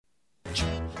In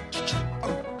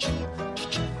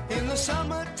the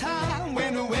summertime,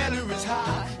 when the weather is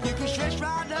high, you can stretch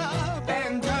right up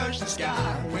and touch the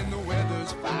sky. When the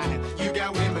weather's fine, you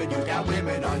got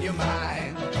women on your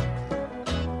mind.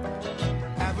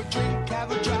 Have a drink,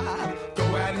 have a drive, go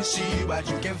out and see what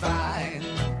you can find.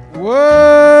 What's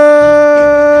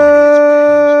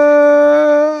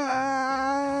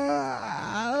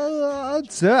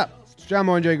up? It's John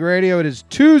Moore and Jake Radio. It is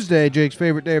Tuesday, Jake's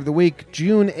favorite day of the week,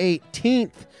 June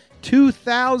 18th,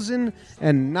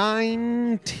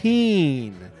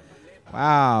 2019.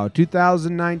 Wow,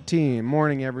 2019.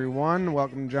 Morning, everyone.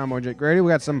 Welcome to John Moore and Jake Radio. We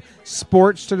got some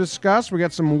sports to discuss. We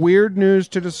got some weird news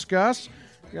to discuss.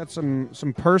 We got some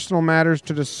personal matters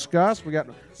to discuss. We got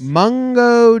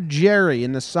Mungo Jerry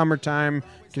in the summertime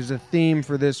because the theme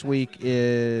for this week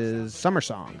is summer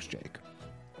songs, Jake.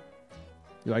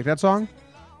 You like that song?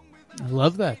 I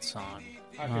love that song.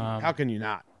 How can you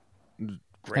not?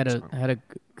 Great song. Had a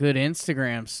good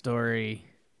Instagram story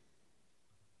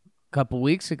a couple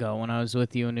weeks ago when I was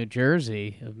with you in New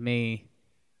Jersey of me.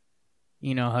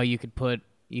 You know how you can put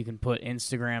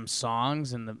Instagram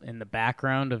songs in the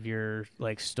background of your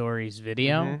like stories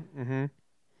video. Mm-hmm.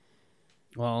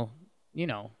 Well, you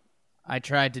know, I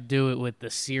tried to do it with the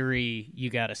Siri "You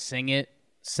Gotta Sing It"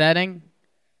 setting,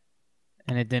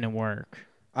 and it didn't work.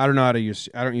 I don't know how to use.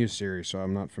 I don't use Siri, so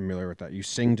I'm not familiar with that. You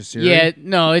sing to Siri? Yeah,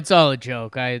 no, it's all a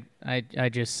joke. I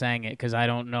just sang it because I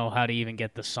don't know how to even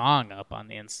get the song up on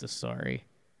the Insta story.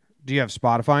 Do you have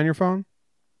Spotify on your phone?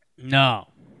 No.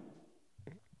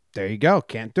 There you go.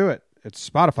 Can't do it. It's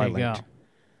Spotify linked.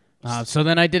 So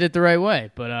then I did it the right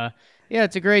way. But yeah,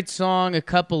 it's a great song. A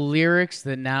couple lyrics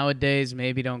that nowadays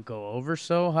maybe don't go over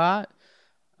so hot.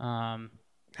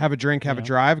 Have a drink, have a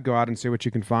drive, go out and see what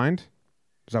you can find.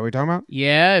 Is that what you're talking about?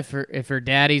 Yeah, if her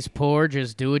daddy's poor,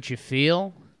 just do what you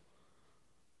feel.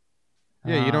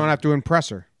 Yeah, you don't have to impress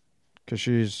her because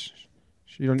she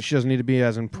doesn't need to be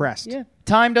as impressed. Yeah,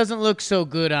 time doesn't look so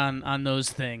good on those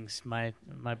things, my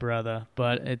brother.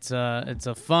 But it's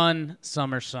a fun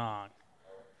summer song.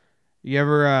 You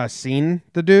ever seen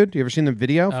the dude? You ever seen the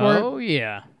video for it? Oh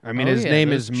yeah. I mean, his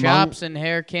name is Chops and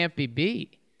hair can't be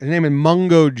beat. His name is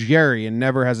Mungo Jerry, and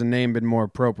never has a name been more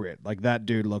appropriate. Like, that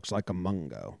dude looks like a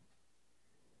mungo.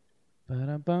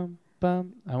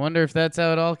 Ba-da-bum-bum. I wonder if that's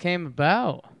how it all came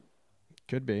about.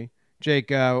 Could be. Jake,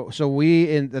 so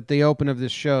we, at the open of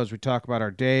this show, as we talk about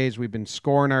our days, we've been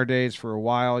scoring our days for a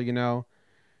while, you know.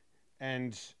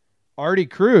 And Artie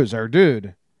Cruz, our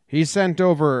dude, he sent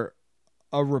over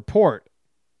a report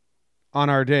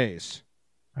on our days.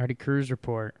 Artie Cruz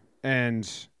report.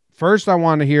 And first, I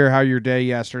want to hear how your day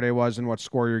yesterday was and what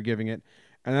score you're giving it.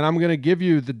 And then I'm going to give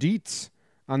you the deets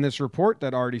on this report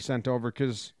that Artie sent over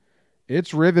because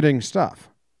it's riveting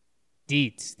stuff.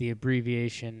 Deets, the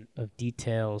abbreviation of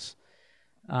details.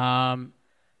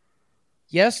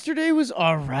 Yesterday was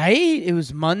all right. It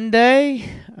was Monday.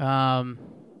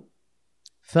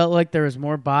 Felt like there was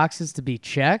more boxes to be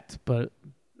checked, but a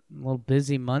little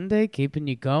busy Monday, keeping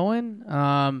you going.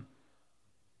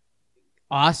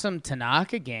 Awesome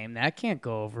Tanaka game. That can't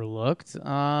go overlooked.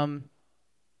 How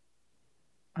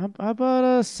about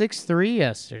a 6-3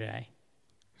 yesterday?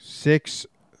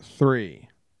 6-3.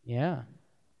 Yeah.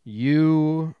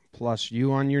 You plus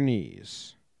you on your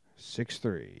knees.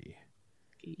 6-3.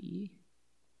 I'm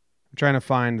trying to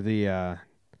find the...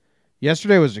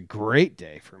 Yesterday was a great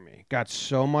day for me. Got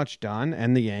so much done.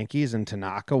 And the Yankees and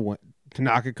Tanaka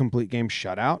complete game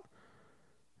shutout.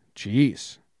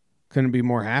 Jeez. Couldn't be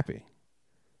more happy.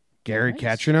 Gary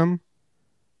catching him.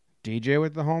 DJ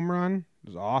with the home run. It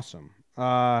was awesome.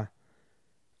 I'm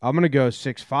going to go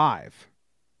 6-5.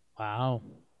 Wow.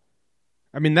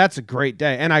 I mean, that's a great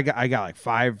day. And I got like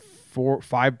five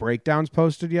breakdowns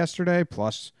posted yesterday,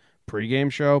 plus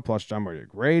pregame show, plus John Moore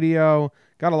Radio.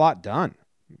 Got a lot done.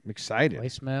 I'm excited.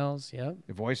 Voicemails, yep.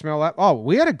 The voicemail app. Oh,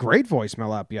 we had a great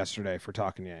voicemail app yesterday for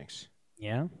Talking Yanks.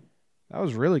 Yeah. That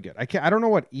was really good. I don't know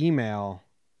what email...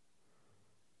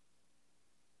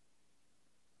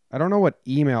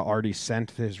 Artie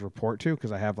sent his report to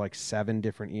because I have like 7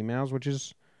 different emails, which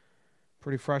is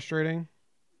pretty frustrating.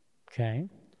 Okay.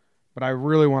 But I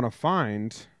really want to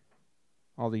find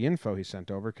all the info he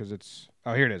sent over because it's...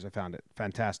 Oh, here it is. I found it.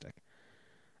 Fantastic.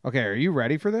 Okay, are you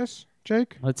ready for this,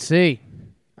 Jake? Let's see.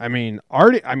 I mean,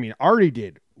 Artie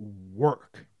did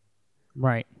work.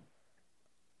 Right.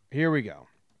 Here we go.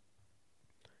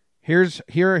 Here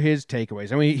are his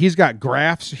takeaways. I mean, he's got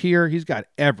graphs here. He's got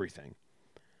everything.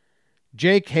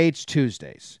 Jake hates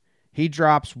Tuesdays. He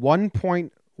drops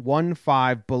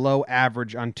 1.15 below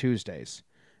average on Tuesdays.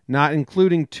 Not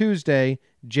including Tuesday,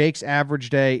 Jake's average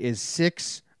day is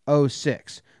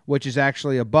 6.06. which is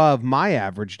actually above my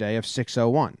average day of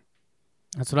 601.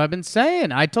 That's what I've been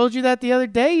saying. I told you that the other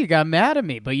day. You got mad at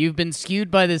me, but you've been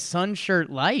skewed by this Sunshirt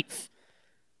life.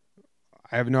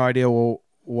 I have no idea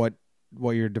what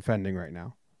you're defending right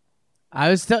now. I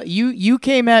was you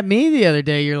came at me the other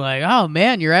day. You're like, oh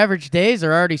man, your average days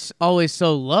are always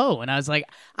so low, and I was like,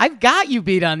 I've got you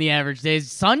beat on the average days.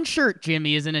 Sunshirt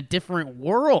Jimmy is in a different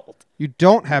world. You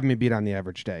don't have me beat on the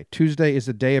average day. Tuesday is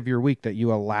the day of your week that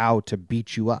you allow to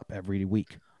beat you up every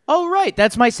week. Oh right,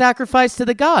 that's my sacrifice to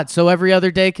the gods, so every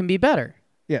other day can be better.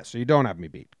 Yeah, so you don't have me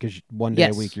beat because one day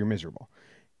Yes. a week you're miserable.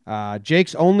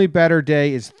 Jake's only better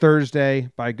day is Thursday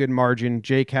by a good margin.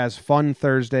 Jake has fun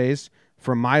Thursdays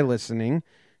from my listening,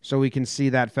 so we can see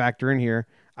that factor in here.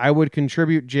 I would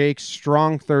contribute Jake's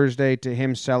strong Thursday to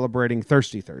him celebrating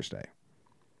Thirsty Thursday.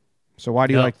 So why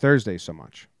do you No. like Thursday so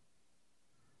much?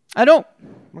 I don't.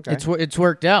 Okay. It's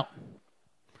worked out.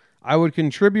 I would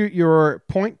contribute your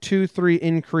 0.23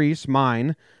 increase,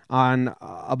 mine, on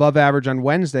above average on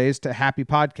Wednesdays to Happy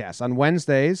Podcast. On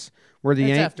Wednesdays, where the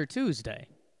That's after Tuesday.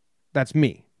 That's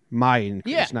me. My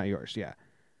increase, Yeah. not yours. Yeah.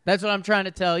 That's what I'm trying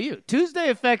to tell you. Tuesday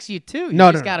affects you too. You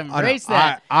No, just no, got to no. I know. embrace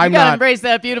that. I'm you got to not- embrace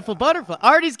that beautiful butterfly.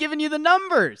 Artie's giving you the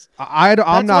numbers. I'm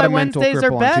That's not why a mental Wednesdays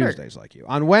are cripple on better. Tuesdays like you.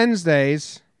 On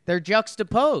Wednesdays, They're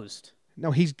juxtaposed.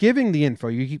 no, he's giving the info.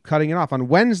 You keep cutting it off. On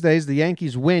Wednesdays, the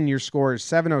Yankees win. Your score is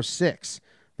 706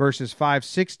 versus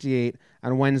 568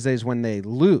 on Wednesdays when they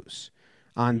lose.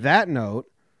 On that note,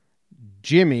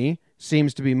 Jimmy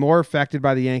seems to be more affected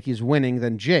by the Yankees winning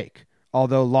than Jake,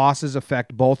 although losses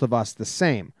affect both of us the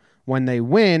same. When they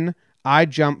win, I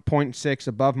jump 0.6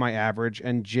 above my average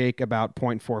and Jake about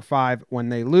 0.45. When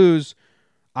they lose,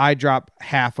 I drop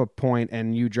half a point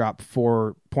and you drop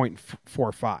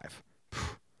 4.45.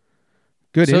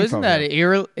 Good So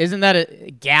info. isn't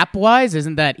that gap wise?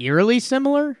 Isn't that eerily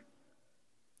similar?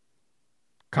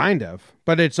 Kind of,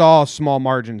 but it's all small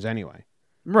margins anyway.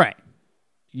 Right.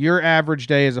 Your average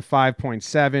day is a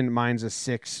 5.7. Mine's a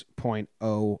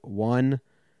 6.01.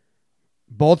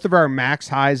 Both of our max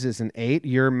highs is an 8.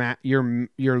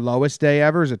 Your lowest day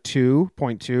ever is a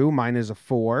 2.2. Mine is a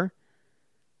 4.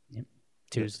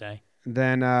 Tuesday.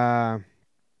 Then,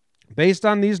 based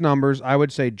on these numbers, I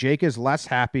would say Jake is less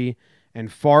happy and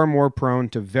far more prone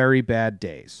to very bad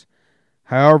days.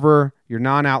 However, your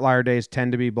non-outlier days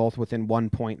tend to be both within 1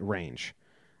 point range.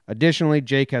 Additionally,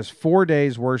 Jake has 4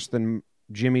 days worse than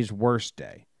Jimmy's worst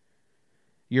day.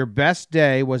 Your best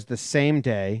day was the same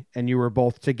day, and you were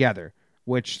both together,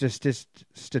 which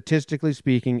statistically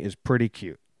speaking is pretty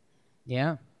cute.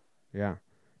 Yeah. Yeah.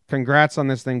 Congrats on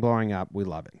this thing blowing up. We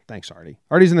love it. Thanks, Artie.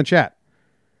 Artie's in the chat.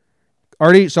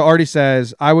 Artie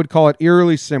says, I would call it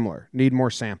eerily similar. Need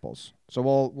more samples. So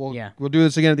we'll do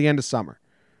this again at the end of summer.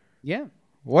 Yeah.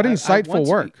 What insightful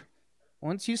work.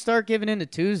 Once you start giving into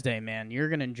Tuesday, man, you're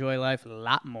going to enjoy life a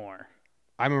lot more.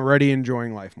 I'm already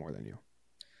enjoying life more than you.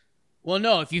 Well,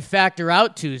 no, if you factor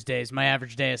out Tuesdays, my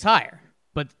average day is higher.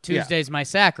 But Tuesday's my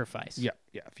sacrifice. Yeah.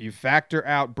 If you factor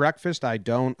out breakfast, I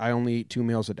only eat 2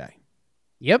 meals a day.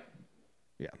 Yep.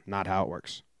 Yeah, not how it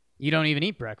works. You don't even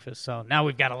eat breakfast, so now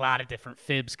we've got a lot of different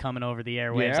fibs coming over the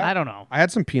airwaves. Yeah. I don't know. I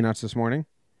had some peanuts this morning.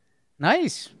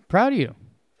 Nice. Proud of you.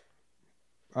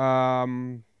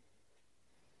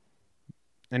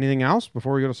 Anything else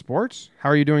before we go to sports? How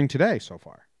are you doing today so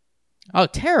far? Oh,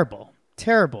 terrible.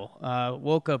 Terrible.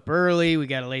 Woke up early. We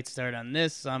got a late start on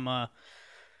this. I'm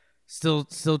still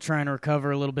trying to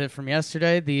recover a little bit from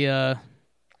yesterday.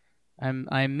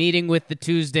 I'm meeting with the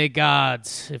Tuesday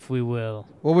gods, if we will.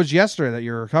 What was yesterday that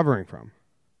you're recovering from?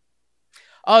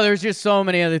 Oh, there's just so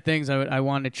many other things I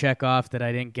wanted to check off that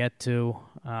I didn't get to.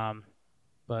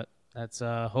 But that's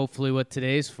hopefully what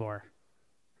today's for.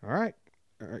 All right.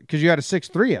 Because you had a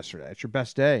 6-3 yesterday. It's your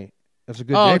best day. That's a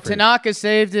good day Oh, for you. Tanaka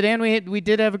saved it, and we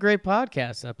did have a great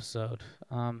podcast episode.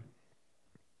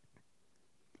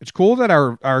 It's cool that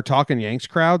our Talking Yanks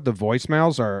crowd, the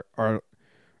voicemails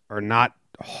are not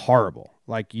horrible.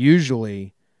 Like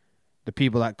usually the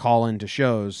people that call into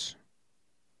shows,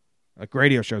 like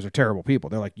radio shows, are terrible people.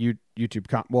 They're like YouTube.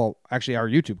 Well, actually, our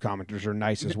YouTube commenters are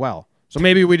nice as well. So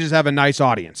maybe we just have a nice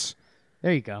audience.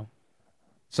 There you go.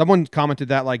 Someone commented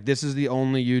that like this is the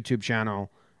only YouTube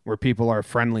channel where people are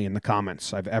friendly in the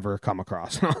comments I've ever come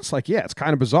across. And I was like, yeah, it's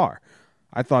kind of bizarre.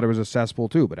 I thought it was a cesspool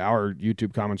too, but our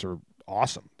YouTube comments are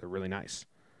awesome. They're really nice.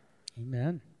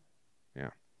 Amen.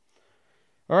 Yeah.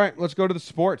 All right, let's go to the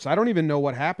sports. I don't even know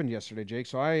what happened yesterday, Jake,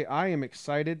 so I am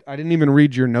excited. I didn't even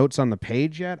read your notes on the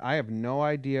page yet. I have no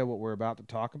idea what we're about to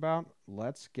talk about.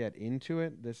 Let's get into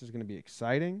it. This is going to be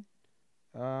exciting.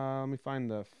 Let me find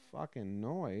the fucking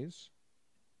noise.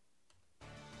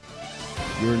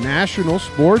 your national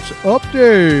sports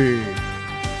update.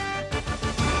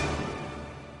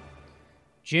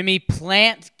 Jimmy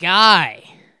Plant Guy,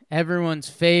 everyone's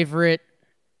favorite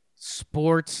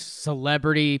sports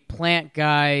celebrity. Plant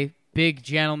Guy, big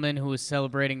gentleman who was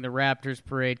celebrating the Raptors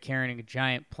parade carrying a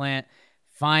giant plant,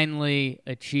 finally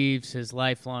achieves his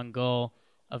lifelong goal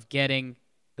of getting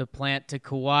the plant to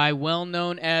Kauai, well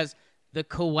known as the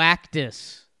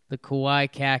Kawactus. The Kauai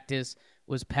cactus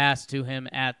was passed to him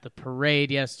at the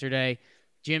parade yesterday.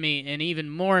 Jimmy, and even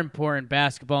more important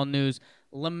basketball news,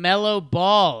 LaMelo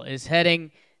Ball is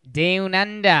heading down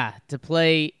under to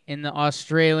play in the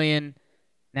Australian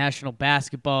National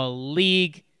Basketball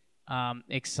League.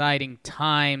 Exciting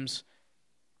times,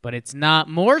 but it's not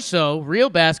more so real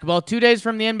basketball. 2 days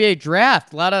from the NBA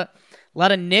draft, a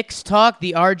lot of Knicks talk.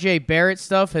 The RJ Barrett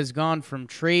stuff has gone from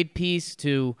trade piece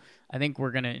to I think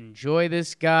we're going to enjoy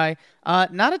this guy.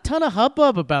 Not a ton of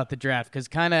hubbub about the draft because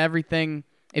kind of everything,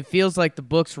 it feels like the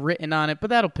book's written on it, but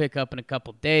that'll pick up in a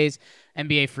couple days.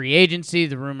 NBA free agency,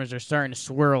 the rumors are starting to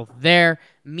swirl there.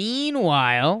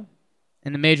 Meanwhile,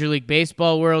 in the Major League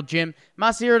Baseball world, Jim,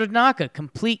 Masahiro Tanaka,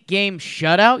 complete game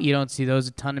shutout. You don't see those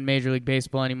a ton in Major League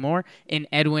Baseball anymore. In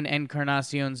Edwin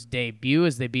Encarnacion's debut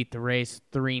as they beat the Rays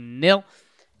 3-0.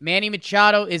 Manny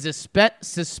Machado is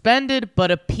suspended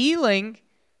but appealing,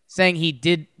 saying he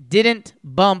didn't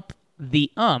bump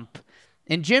the ump.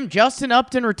 And Jim, Justin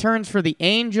Upton returns for the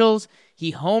Angels.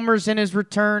 He homers in his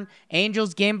return.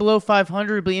 Angels game below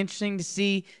 500. It'll be interesting to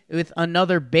see with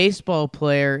another baseball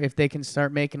player if they can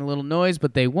start making a little noise,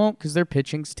 but they won't because their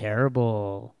pitching's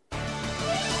terrible.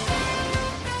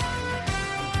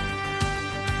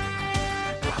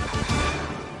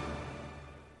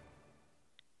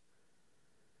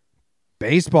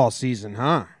 Baseball season,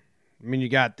 huh? I mean, you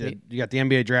got the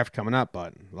NBA draft coming up,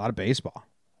 but a lot of baseball.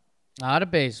 A lot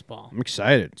of baseball. I'm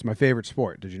excited. It's my favorite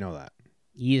sport. Did you know that?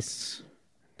 Yes.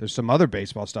 There's some other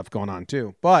baseball stuff going on,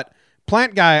 too. But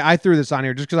Plant Guy, I threw this on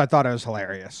here just because I thought it was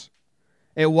hilarious.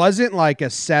 It wasn't like a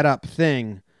setup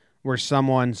thing where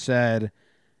someone said,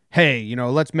 hey,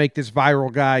 let's make this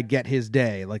viral guy get his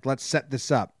day. Like, let's set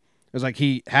this up. It was like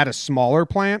he had a smaller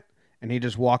plant, and he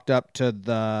just walked up to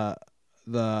the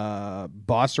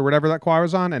bus or whatever that Kawhi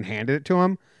was on and handed it to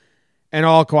him. And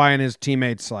all Kawhi and his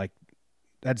teammates,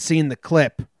 had seen the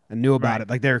clip and knew about it.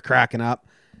 Like, they were cracking up.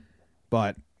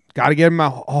 But got to give him a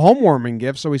home-warming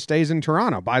gift so he stays in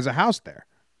Toronto, buys a house there.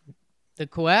 The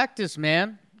Coactus,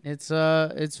 man. It's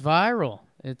viral.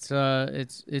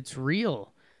 It's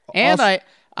real. And also,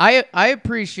 I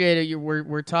appreciate it.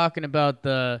 We're talking about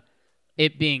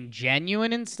it being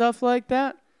genuine and stuff like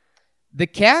that. The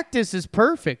cactus is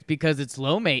perfect because it's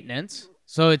low maintenance.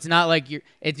 So it's not like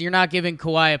you're not giving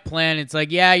Kawhi a plan. It's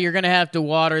like, yeah, you're going to have to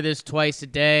water this twice a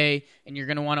day, and you're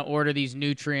going to want to order these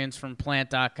nutrients from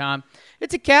plant.com.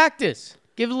 It's a cactus.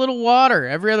 Give it a little water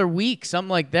every other week, something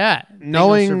like that.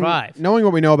 Knowing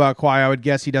what we know about Kawhi, I would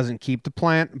guess he doesn't keep the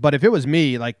plant. But if it was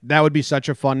me, that would be such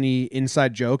a funny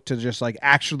inside joke to just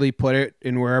actually put it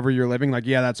in wherever you're living. Like,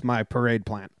 yeah, that's my parade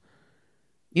plant.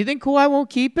 You think Kawhi won't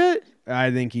keep it?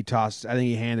 I think he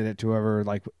handed it to whoever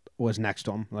was next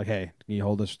to him. Like, hey, can you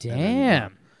hold this?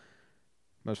 Damn.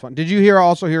 That was fun. Did you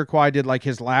also hear Kawhi did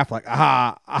his laugh,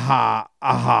 aha, aha,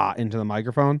 aha into the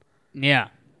microphone? Yeah.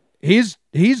 He's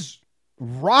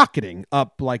rocketing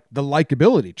up the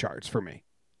likability charts for me.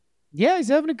 Yeah, he's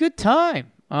having a good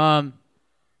time. And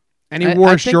he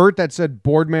wore a shirt that said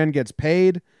Boardman gets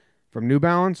paid from New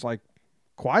Balance.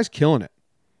 Kawhi's killing it.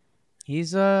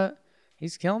 He's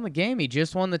killing the game. He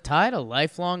just won the title,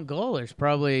 lifelong goal. There's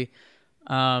probably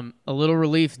a little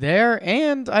relief there.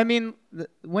 And, I mean,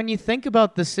 when you think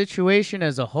about the situation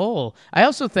as a whole, I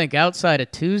also think outside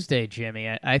of Tuesday,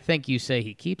 Jimmy, I think you say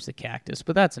he keeps the cactus,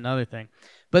 but that's another thing.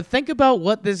 But think about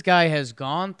what this guy has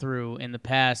gone through in the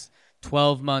past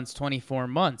 12 months, 24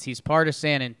 months. He's part of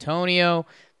San Antonio.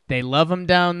 They love him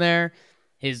down there.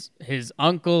 His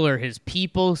uncle or his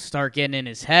people start getting in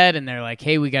his head, and they're like,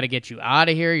 hey, we got to get you out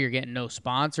of here. You're getting no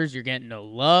sponsors. You're getting no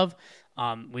love.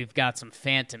 We've got some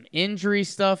phantom injury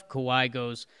stuff. Kawhi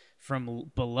goes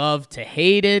from beloved to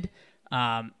hated.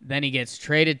 Then he gets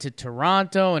traded to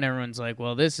Toronto, and everyone's like,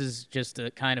 well, this is just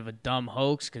a kind of a dumb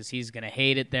hoax because he's going to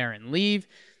hate it there and leave.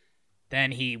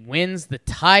 Then he wins the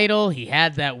title. He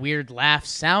had that weird laugh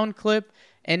sound clip.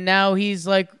 And now he's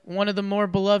one of the more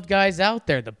beloved guys out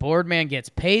there. The Boardman gets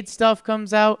paid stuff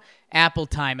comes out. Apple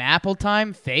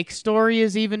Time. Fake Story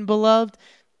is even beloved.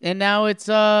 And now it's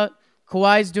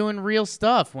Kawhi's doing real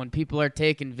stuff. When people are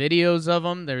taking videos of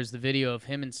him, there's the video of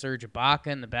him and Serge Ibaka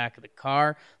in the back of the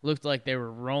car. Looked like they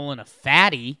were rolling a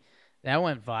fatty. That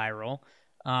went viral.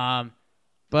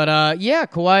 But yeah,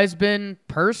 Kawhi's been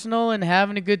personal and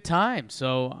having a good time.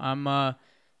 So I'm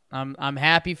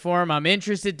happy for him. I'm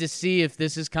interested to see if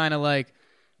this is kind of like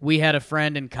we had a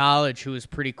friend in college who was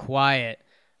pretty quiet.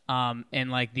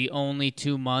 And like the only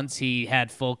 2 months he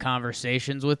had full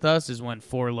conversations with us is when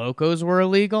Four Locos were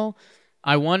illegal.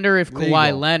 I wonder if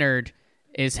Kawhi Leonard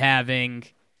is having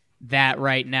that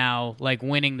right now, like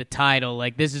winning the title.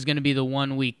 Like this is going to be the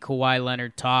 1 week Kawhi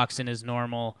Leonard talks and is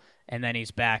normal, and then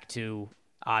he's back to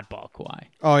oddball Kawhi.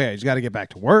 Oh, yeah, he's got to get back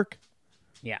to work.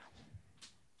 Yeah.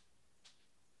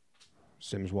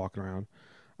 Sims walking around.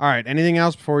 All right, anything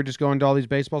else before we just go into all these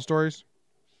baseball stories?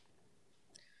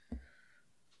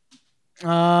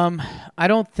 I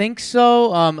don't think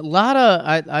so.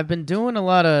 I've been doing a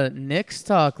lot of Knicks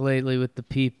talk lately with the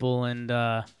people, and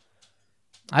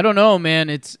I don't know,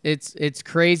 man. It's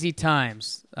crazy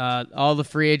times. All the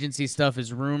free agency stuff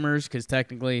is rumors because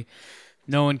technically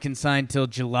no one can sign till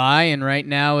July, and right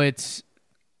now it's,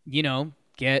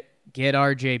 get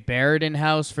RJ Barrett in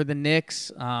house for the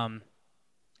Knicks.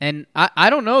 And I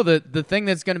don't know, the thing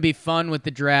that's going to be fun with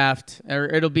the draft, or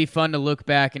it'll be fun to look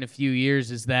back in a few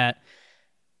years, is that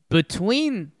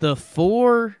between the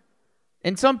 4,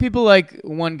 and some people like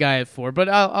one guy at 4, but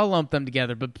I'll lump them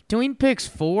together. But between picks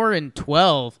 4 and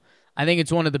 12, I think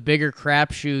it's one of the bigger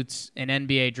crapshoots in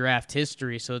NBA draft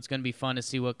history. So it's going to be fun to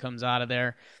see what comes out of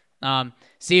there.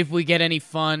 See if we get any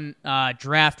fun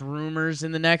draft rumors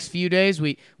in the next few days.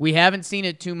 We haven't seen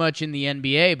it too much in the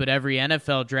NBA, but every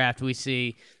NFL draft we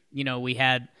see, we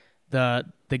had the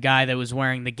guy that was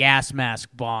wearing the gas mask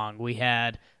bong. We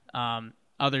had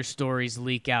other stories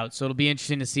leak out. So it'll be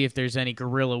interesting to see if there's any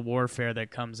guerrilla warfare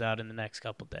that comes out in the next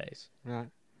couple days. All right,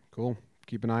 cool.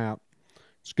 Keep an eye out.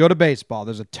 Let's go to baseball.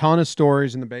 There's a ton of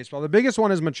stories in the baseball. The biggest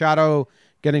one is Machado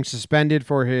getting suspended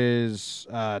for his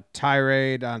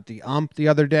tirade at the ump the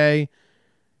other day.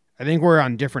 I think we're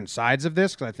on different sides of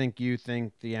this because I think you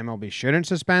think the MLB shouldn't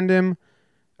suspend him.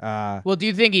 Well, do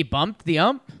you think he bumped the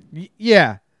ump?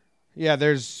 Yeah. Yeah,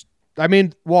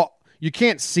 you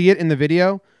can't see it in the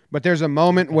video, but there's a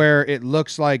moment where it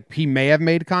looks like he may have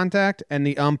made contact, and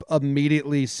the ump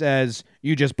immediately says,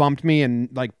 "You just bumped me," and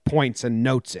like points and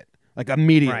notes it like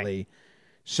immediately. Right.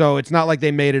 So it's not like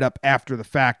they made it up after the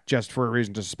fact just for a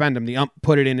reason to suspend him. The ump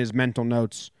put it in his mental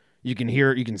notes. You can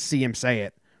hear it, you can see him say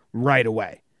it right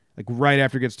away, like right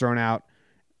after it gets thrown out,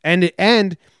 and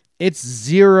it's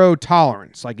zero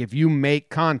tolerance. Like if you make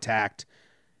contact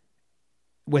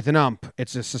with an ump,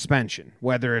 it's a suspension.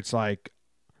 Whether it's like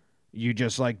you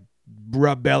just like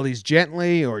rub bellies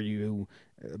gently or you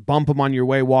bump them on your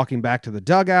way walking back to the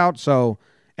dugout. So,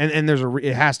 and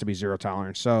it has to be zero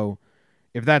tolerance. So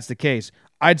if that's the case,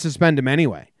 I'd suspend him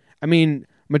anyway. I mean,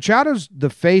 Machado's the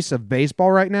face of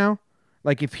baseball right now.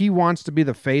 Like if he wants to be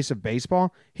the face of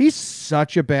baseball, he's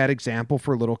such a bad example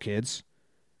for little kids.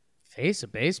 Face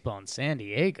of baseball in San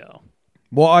Diego.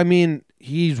 Well, I mean,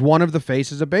 he's one of the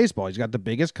faces of baseball. He's got the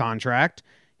biggest contract.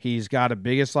 He's got the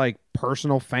biggest like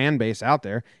personal fan base out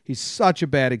there. He's such a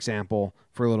bad example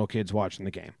for little kids watching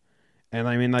the game. And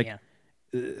I mean, like, yeah.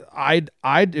 I'd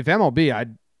if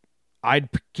MLB, I'd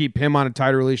keep him on a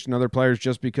tighter leash than other players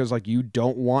just because like you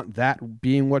don't want that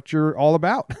being what you're all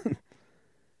about.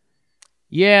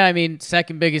 Yeah, I mean,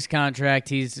 second biggest contract.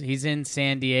 He's in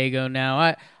San Diego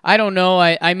now. I don't know.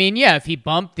 I mean, yeah, if he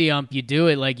bumped the ump, you do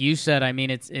it like you said. I mean,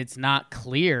 it's not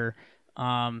clear.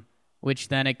 Which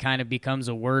then it kind of becomes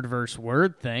a word versus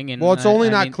word thing. And well, it's only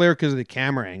not clear because of the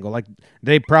camera angle. Like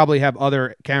they probably have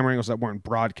other camera angles that weren't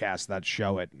broadcast that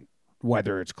show it,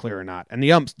 whether it's clear or not. And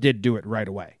the umps did do it right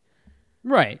away.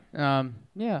 Right. Yeah.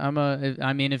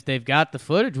 I mean, if they've got the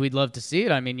footage, we'd love to see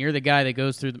it. I mean, you're the guy that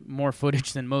goes through more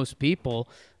footage than most people,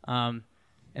 and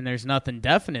there's nothing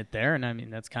definite there. And I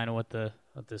mean, that's kind of what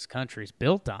this country's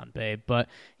built on, babe. But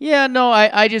yeah, no,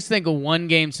 I just think a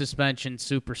 1-game suspension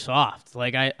super soft.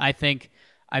 Like I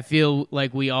feel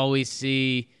like we always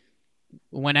see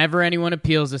whenever anyone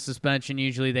appeals a suspension,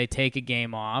 usually they take a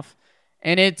game off.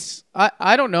 And it's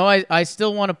I don't know, I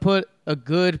still want to put a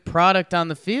good product on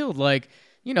the field. Like,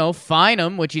 fine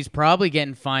him, which he's probably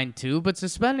getting fined too, but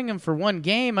suspending him for 1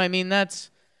 game, I mean that's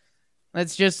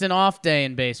just an off day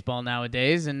in baseball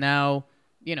nowadays. And now,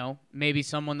 maybe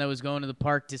someone that was going to the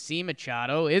park to see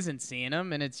Machado isn't seeing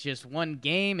him, and it's just 1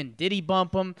 game, and did he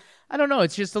bump him? I don't know.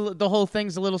 It's just the whole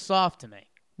thing's a little soft to me.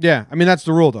 Yeah, I mean, that's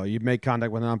the rule, though. You make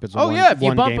contact with an ump, it's if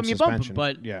you bump him, you bump him.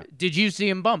 But yeah. Did you see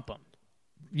him bump him?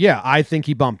 Yeah, I think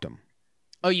he bumped him.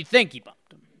 Oh, you think he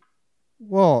bumped him?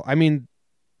 Well, I mean,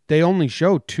 they only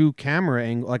show 2 camera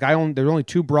angles. Like, there's only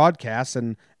 2 broadcasts,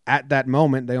 and at that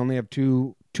moment, they only have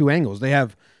two angles. They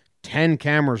have 10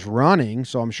 cameras running,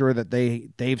 so I'm sure that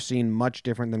they've seen much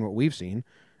different than what we've seen.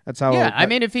 That's how. Yeah, I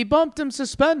mean, if he bumped him,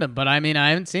 suspend him. But I mean, I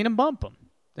haven't seen him bump him.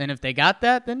 And if they got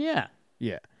that, then yeah.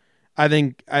 Yeah, I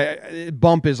think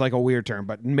bump is like a weird term,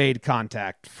 but made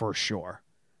contact for sure.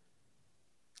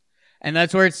 And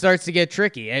that's where it starts to get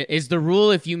tricky. Is the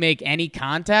rule if you make any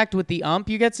contact with the ump,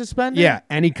 you get suspended? Yeah,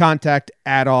 any contact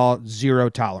at all, zero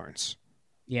tolerance.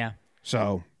 Yeah.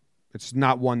 So it's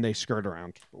not one they skirt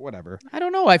around, but whatever. I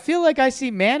don't know. I feel like I see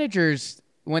managers,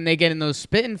 when they get in those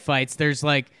spitting fights, there's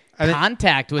like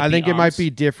contact with the umps. I think it might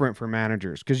be different for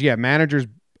managers because, yeah, managers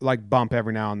like bump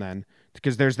every now and then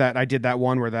because there's that. I did that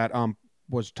one where that ump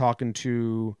was talking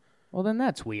to. Well, then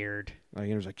that's weird. Like,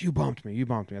 it was like, you bumped me. I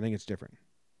think it's different.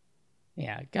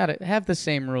 Yeah, got to have the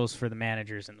same rules for the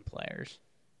managers and the players.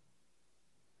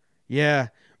 Yeah,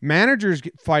 managers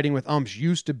fighting with umps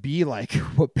used to be like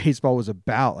what baseball was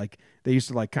about. Like they used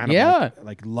to like kind of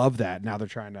like love that. Now they're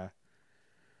trying to.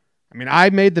 I mean, I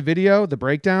made the video, the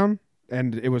breakdown,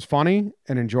 and it was funny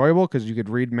and enjoyable because you could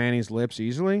read Manny's lips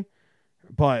easily.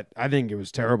 But I think it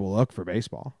was terrible look for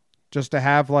baseball. Just to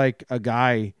have like a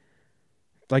guy,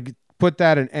 like put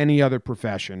that in any other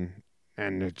profession.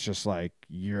 And it's just like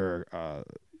you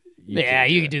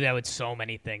could do that with so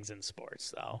many things in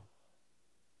sports, though.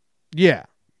 Yeah,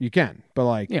 you can. But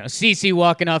like, CC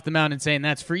walking off the mound and saying,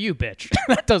 "That's for you, bitch."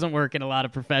 That doesn't work in a lot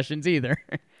of professions either.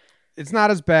 It's not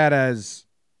as bad as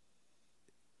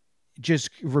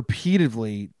just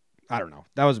repeatedly. I don't know.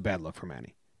 That was a bad look for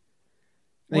Manny.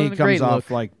 Then he comes off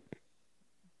like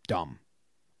dumb.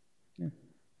 Yeah.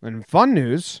 And fun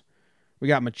news, we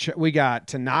got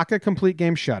Tanaka complete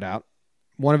game shutout.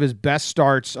 One of his best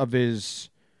starts of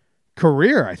his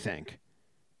career, I think.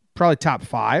 Probably top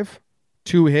 5.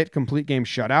 2-hit complete game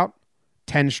shutout.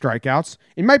 10 strikeouts.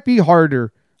 It might be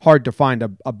hard to find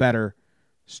a better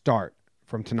start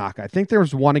from Tanaka. I think there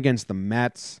was one against the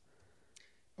Mets.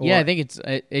 Yeah, I think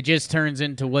it just turns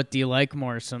into what do you like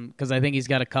more? Because I think he's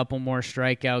got a couple more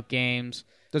strikeout games.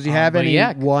 Does he have any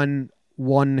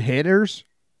one hitters?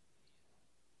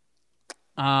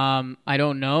 I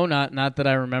don't know. Not that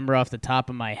I remember off the top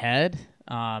of my head.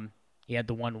 He had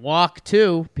the one walk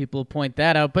too. People point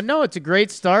that out, but no, it's a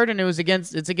great start, and it's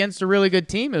against a really good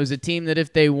team. It was a team that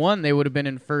if they won, they would have been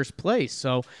in first place.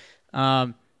 So,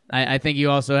 I think you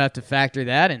also have to factor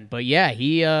that in. But yeah,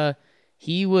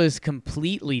 he was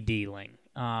completely dealing,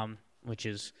 which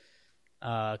is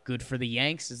good for the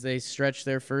Yanks as they stretch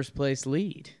their first place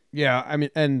lead. Yeah, I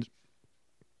mean, and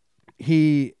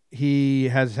he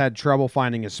has had trouble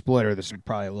finding his splitter. This is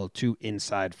probably a little too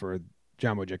inside for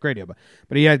John Boy Jack Radio,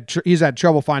 but he's had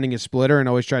trouble finding his splitter and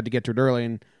always tried to get to it early.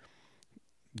 And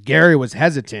Gary was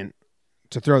hesitant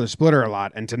to throw the splitter a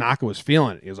lot, and Tanaka was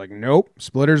feeling it. He was like, "Nope,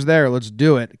 splitter's there. Let's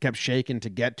do it." Kept shaking to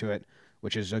get to it,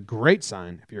 which is a great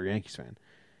sign if you're a Yankees fan.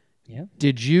 Yeah.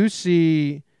 Did you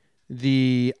see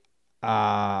the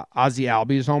Ozzie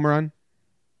Albies home run?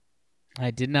 I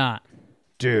did not,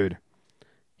 dude.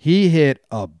 He hit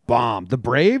a bomb. The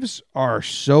Braves are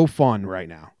so fun right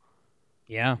now.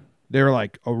 Yeah. They're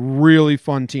like a really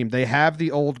fun team. They have the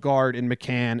old guard in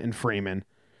McCann and Freeman.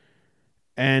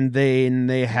 And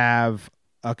they have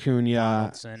Acuna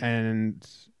Donaldson. And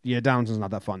Donaldson's not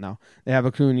that fun though. They have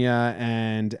Acuna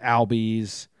and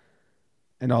Albies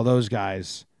and all those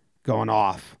guys going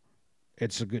off.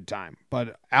 It's a good time.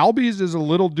 But Albies is a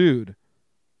little dude.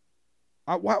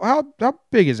 How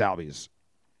big is Albies?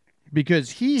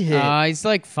 Because he hit... he's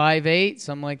like 5'8",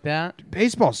 something like that.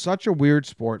 Baseball's such a weird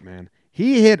sport, man.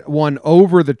 He hit one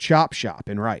over the chop shop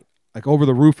in right. Like over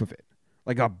the roof of it.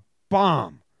 Like a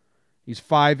bomb. He's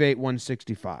 5'8",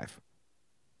 165.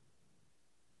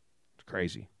 It's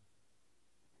crazy.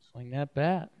 Swing that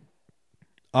bat.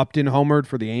 Upton homered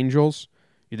for the Angels.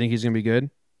 You think he's going to be good?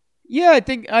 Yeah, I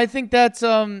think that's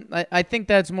I think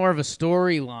that's more of a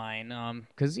storyline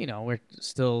because we're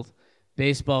still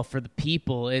baseball for the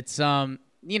people. It's the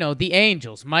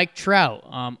Angels, Mike Trout,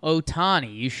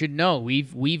 Ohtani. You should know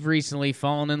we've recently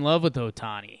fallen in love with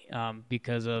Ohtani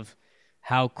because of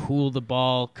how cool the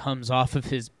ball comes off of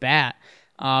his bat.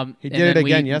 He did it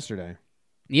again yesterday.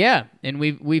 Yeah, and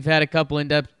we've had a couple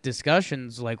in-depth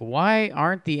discussions like why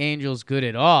aren't the Angels good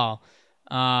at all?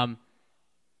 And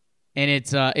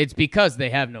it's because they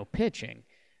have no pitching.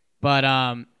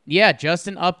 But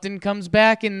Justin Upton comes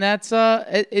back, and that's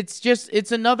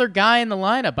it's another guy in the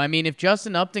lineup. I mean, if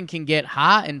Justin Upton can get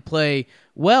hot and play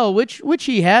well, which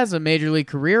he has a major league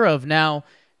career of now,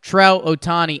 Trout,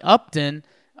 Ohtani, Upton,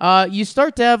 you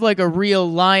start to have like a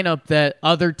real lineup that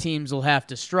other teams will have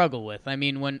to struggle with. I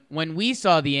mean, when we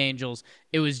saw the Angels,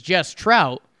 it was just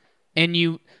Trout, and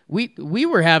we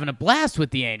were having a blast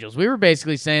with the Angels. We were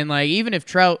basically saying like even if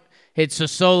Trout hits a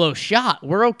solo shot,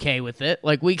 we're okay with it.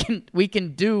 Like we can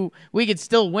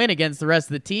still win against the rest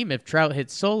of the team if Trout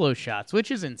hits solo shots,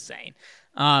 which is insane.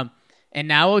 And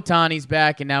now Ohtani's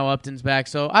back, and now Upton's back.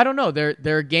 So I don't know.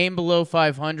 They're a game below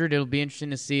 500. It'll be interesting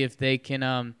to see if they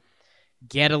can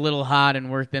get a little hot and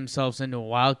work themselves into a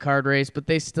wild card race. But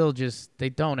they still they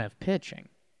don't have pitching.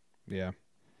 Yeah.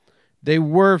 They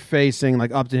were facing,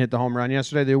 like Upton hit the home run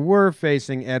yesterday, they were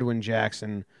facing Edwin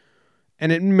Jackson,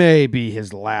 and it may be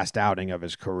his last outing of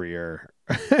his career.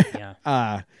 Yeah.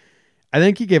 I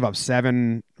think he gave up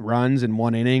 7 runs in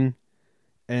 1 inning,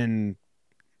 and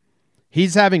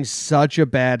he's having such a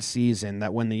bad season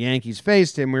that when the Yankees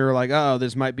faced him, we were like, oh,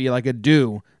 this might be like a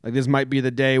do. Like, this might be the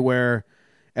day where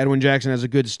Edwin Jackson has a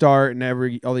good start,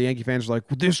 and all the Yankee fans are like,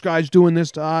 well, this guy's doing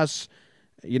this to us.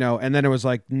 And then it was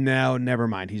like, no, never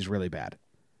mind. He's really bad.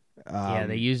 Yeah,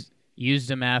 they used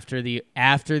him after the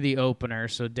opener.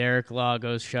 So Derek Law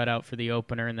goes shutout for the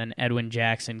opener, and then Edwin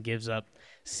Jackson gives up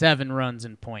 7 runs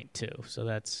in .2. So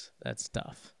that's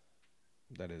tough.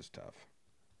 That is tough.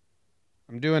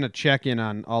 I'm doing a check-in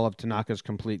on all of Tanaka's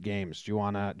complete games. Do you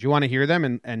wanna hear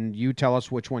them and you tell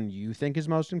us which one you think is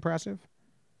most impressive?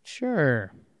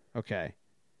 Sure. Okay.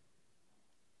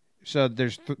 So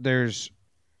there's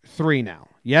 3 now.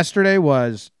 Yesterday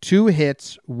was 2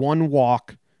 hits, 1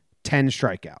 walk, 10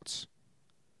 strikeouts.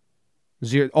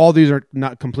 All these are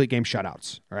not complete game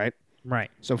shutouts, right? Right.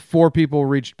 So 4 people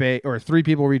reached base, or 3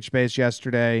 people reached base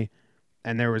yesterday,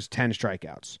 and there was 10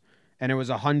 strikeouts. And it was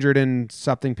 100 and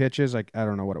something pitches. Like, I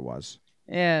don't know what it was.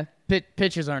 Yeah,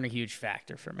 pitches aren't a huge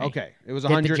factor for me. Okay, it was Get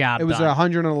the 100. job It was done.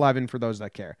 111 for those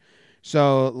that care.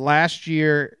 So last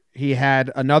year he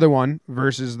had another one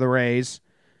versus the Rays.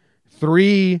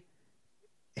 3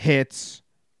 hits,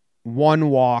 1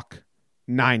 walk,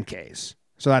 9 Ks.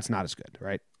 So that's not as good,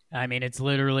 right? I mean, it's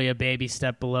literally a baby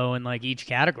step below in like each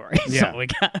category. Yeah. So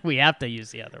we have to use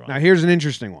the other one. Now here's an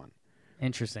interesting one.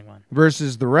 Interesting one.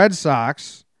 Versus the Red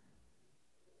Sox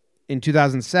in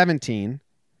 2017,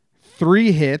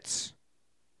 3 hits,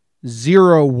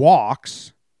 0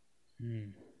 walks,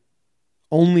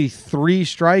 only 3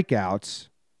 strikeouts,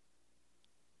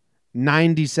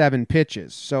 97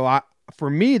 pitches. So for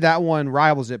me, that one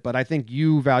rivals it, but I think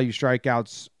you value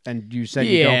strikeouts, and you said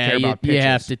you don't care about pitches.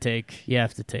 You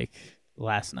have to take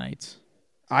last night's.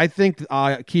 I think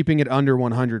keeping it under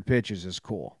 100 pitches is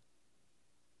cool.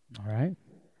 All right.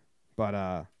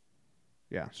 But,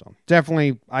 yeah, so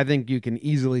definitely I think you can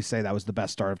easily say that was the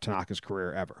best start of Tanaka's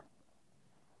career ever.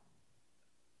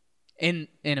 In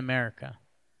America.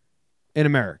 In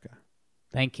America.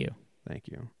 Thank you. Thank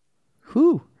you.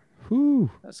 Whew.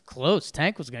 That's close.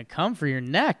 Tank was going to come for your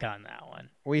neck on that one.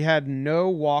 We had no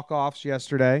walk-offs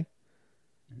yesterday.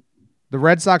 The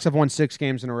Red Sox have won 6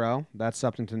 games in a row. That's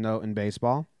something to note in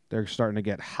baseball. They're starting to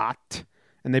get hot,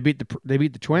 and they beat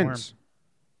the Twins.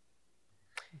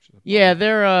 Yeah,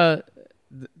 they're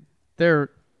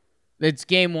it's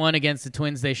game 1 against the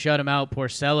Twins. They shut them out.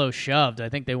 Porcello shoved. I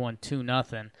think they won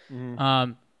 2-0.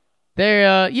 Mm-hmm.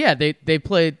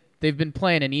 They've been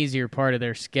playing an easier part of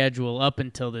their schedule up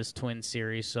until this Twins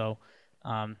series, so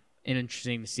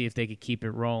interesting to see if they could keep it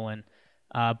rolling.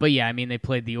 But yeah, I mean, they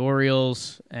played the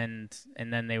Orioles and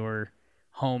then they were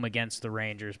home against the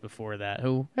Rangers before that,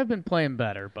 who have been playing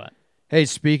better. But hey,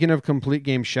 speaking of complete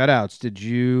game shutouts, did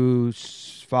you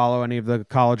follow any of the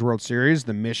College World Series?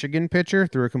 The Michigan pitcher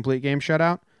threw a complete game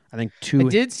shutout. I think 2. I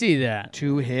did see that.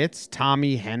 2 hits.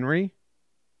 Tommy Henry.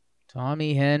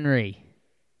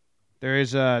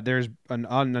 There's a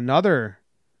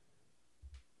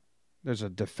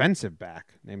defensive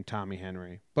back named Tommy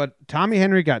Henry. But Tommy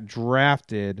Henry got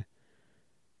drafted,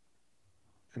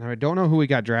 and I don't know who he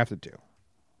got drafted to.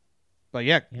 But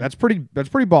yeah. That's pretty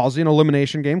ballsy. An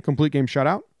elimination game, complete game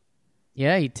shutout.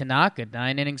 Yeah, Tanaka,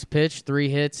 9 innings pitched, 3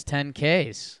 hits, 10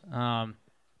 Ks.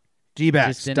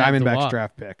 D-backs, Diamondbacks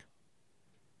draft pick.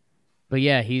 But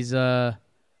yeah, he's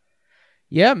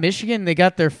Michigan, they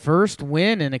got their first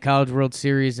win in a College World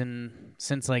Series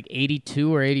since like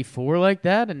 82 or 84 like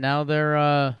that, and now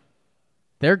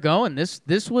they're going.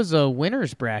 This was a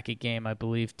winner's bracket game, I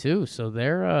believe, too. So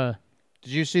they're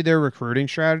Did you see their recruiting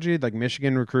strategy? Like,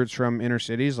 Michigan recruits from inner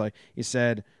cities. Like he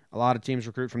said, a lot of teams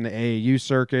recruit from the AAU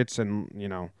circuits, and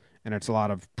and it's a lot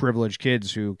of privileged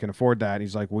kids who can afford that.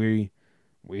 He's like, we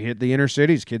hit the inner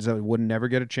cities, kids that would never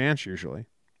get a chance usually.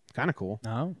 Kind of cool.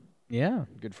 Oh, yeah.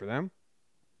 Good for them.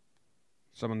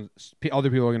 Other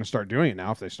people are going to start doing it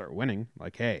now if they start winning.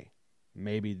 Like, hey,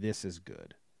 maybe this is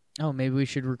good. Oh, maybe we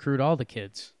should recruit all the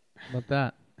kids. How about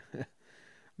that?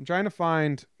 I'm trying to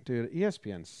find... Dude,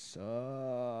 ESPN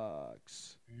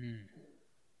sucks.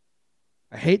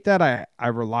 I hate that I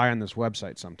rely on this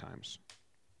website sometimes.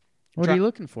 What are you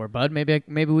looking for, bud? Maybe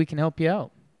we can help you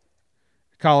out.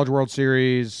 College World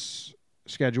Series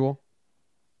schedule.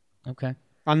 Okay.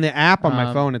 On the app on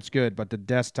my phone, it's good, but the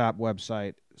desktop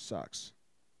website sucks.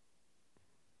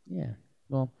 Yeah.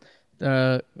 Well,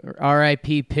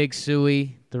 R.I.P. Pig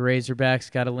Suey. The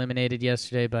Razorbacks got eliminated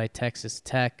yesterday by Texas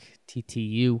Tech,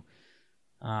 TTU.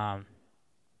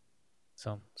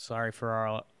 So sorry for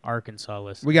our Arkansas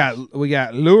listeners. We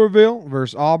got Louisville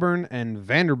versus Auburn and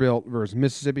Vanderbilt versus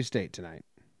Mississippi State tonight.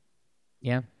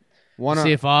 Yeah.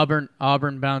 See if Auburn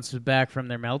bounces back from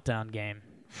their meltdown game.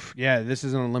 Yeah, this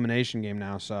is an elimination game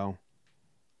now, so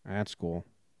that's cool.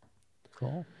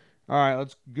 Cool. All right,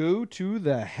 let's go to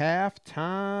the halftime.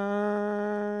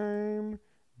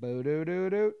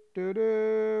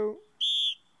 Bo-do-do-do-do-do.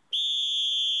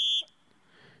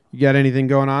 You got anything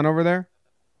going on over there?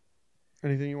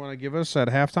 Anything you want to give us at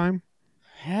halftime?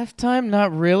 Halftime,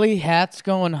 not really. Hat's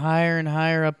going higher and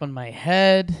higher up on my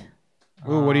head.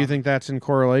 Ooh, what do you think that's in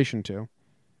correlation to?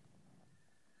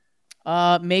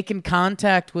 Making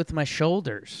contact with my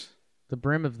shoulders, the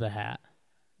brim of the hat.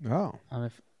 Oh.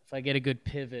 If I get a good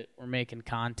pivot, we're making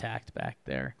contact back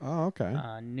there. Oh, okay.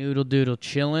 Noodle doodle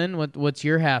chillin'. What's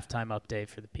your halftime update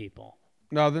for the people?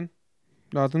 Nothing.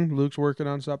 Luke's working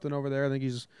on something over there. I think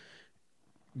he's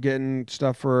getting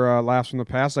stuff for laughs from the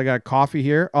past. I got coffee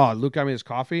here. Oh, Luke got me his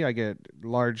coffee. I get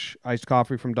large iced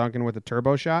coffee from Dunkin' with a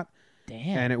turbo shot.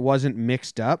 Damn. And it wasn't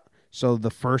mixed up, so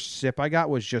the first sip I got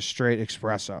was just straight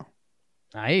espresso.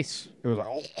 Nice. It was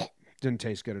like, didn't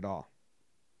taste good at all.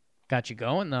 Got you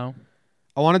going, though.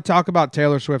 I want to talk about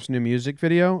Taylor Swift's new music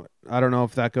video. I don't know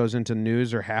if that goes into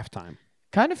news or halftime.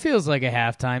 Kind of feels like a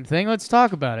halftime thing. Let's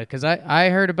talk about it, because I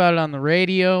heard about it on the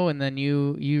radio, and then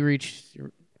you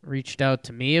reached out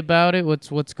to me about it.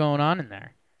 What's going on in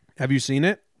there? Have you seen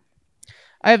it?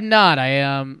 I have not.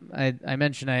 I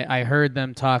mentioned I heard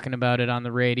them talking about it on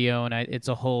the radio, and it's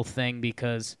a whole thing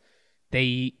because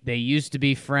they used to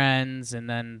be friends, and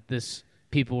then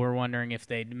people were wondering if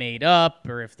they'd made up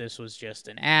or if this was just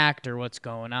an act or what's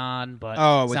going on.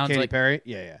 But with Katy Perry,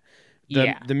 yeah.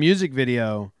 Yeah. The music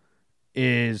video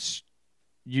is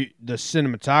the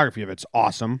cinematography of it's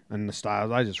awesome, and the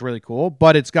stylized is really cool.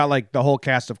 But it's got like the whole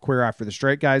cast of Queer Eye for the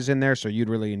Straight guys in there, so you'd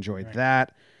really enjoy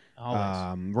that.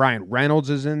 Ryan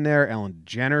Reynolds is in there. Ellen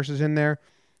DeGeneres is in there.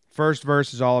 First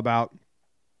verse is all about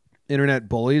internet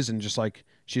bullies and just like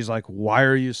she's like, "Why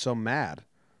are you so mad?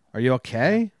 Are you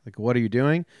okay? Like, what are you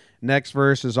doing?" Next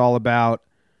verse is all about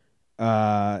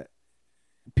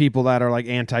people that are like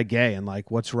anti-gay and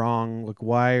like, "What's wrong? Like,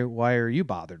 why are you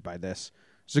bothered by this?"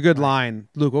 It's a good line.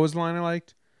 Luke, what was the line I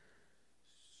liked?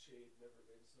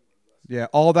 Yeah,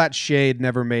 all that shade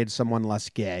never made someone less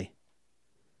gay.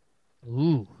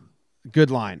 Ooh.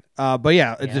 Good line. But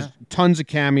yeah, it's just tons of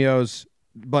cameos.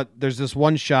 But there's this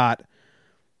one shot.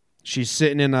 She's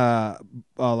sitting in it's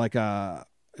like a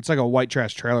white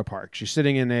trash trailer park. She's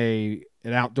sitting in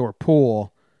an outdoor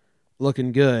pool,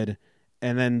 looking good,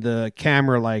 and then the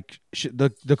camera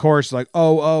the chorus is like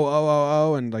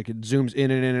oh, and like it zooms in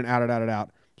and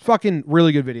out. Fucking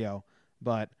really good video.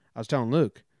 But I was telling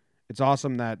Luke, it's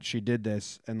awesome that she did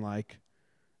this, and like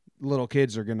little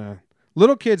kids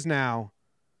now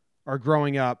are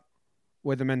growing up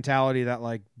with a mentality that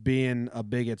like being a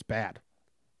bigot's bad.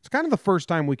 It's kind of the first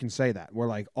time we can say that, where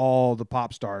like all the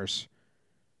pop stars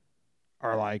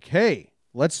are like, "Hey,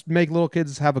 let's make little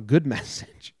kids have a good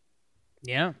message."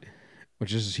 Yeah.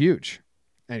 Which is huge.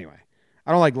 Anyway,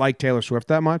 I don't like Taylor Swift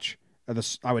that much.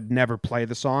 I would never play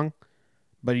the song,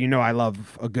 but I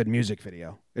love a good music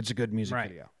video. It's a good music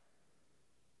video.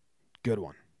 Good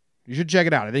one. You should check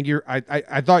it out. I think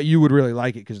I thought you would really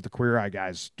like it because the Queer Eye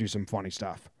guys do some funny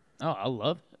stuff. Oh, I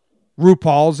love it.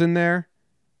 RuPaul's in there.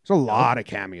 There's a lot of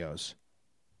cameos.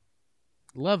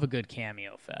 Love a good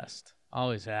cameo fest.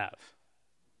 Always have.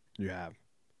 You have.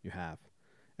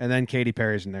 And then Katy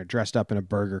Perry's in there, dressed up in a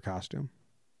burger costume.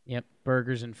 Yep,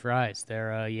 burgers and fries.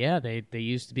 They're they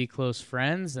used to be close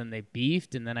friends, and they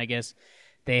beefed, and then I guess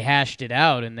they hashed it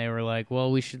out, and they were like,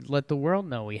 "Well, we should let the world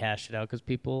know we hashed it out because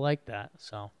people like that."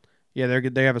 So yeah,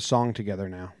 they have a song together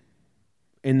now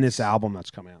in this album that's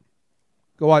coming out.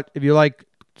 Go watch if you like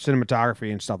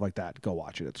cinematography and stuff like that. Go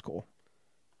watch it; it's cool.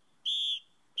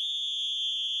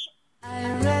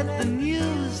 I read the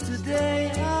news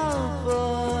today, oh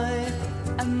boy,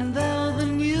 and though the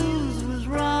news was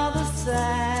rather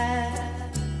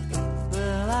sad,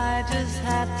 well, I just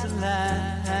had to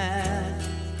laugh.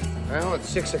 Well, it's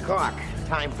 6 o'clock.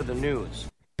 Time for the news.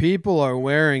 People are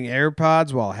wearing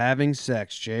AirPods while having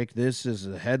sex, Jake. This is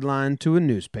a headline to a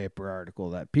newspaper article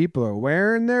that people are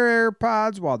wearing their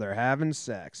AirPods while they're having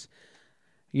sex.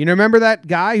 You remember that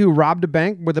guy who robbed a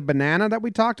bank with a banana that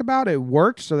we talked about? It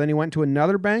worked, so then he went to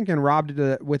another bank and robbed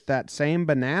it with that same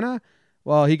banana.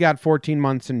 Well, he got 14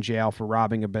 months in jail for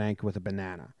robbing a bank with a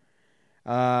banana.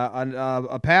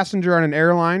 A passenger on an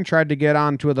airline tried to get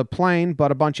onto the plane,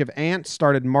 but a bunch of ants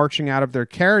started marching out of their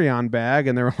carry-on bag,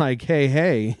 and they were like,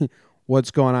 hey,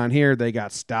 what's going on here? They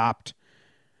got stopped.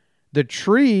 The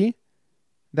tree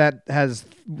that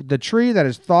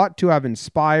is thought to have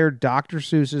inspired Dr.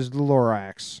 Seuss's The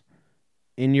Lorax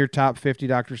in your top 50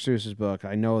 Dr. Seuss's book.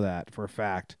 I know that for a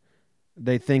fact.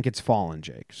 They think it's fallen,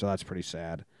 Jake, so that's pretty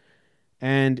sad.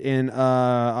 And in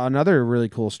another really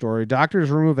cool story,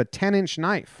 doctors remove a 10-inch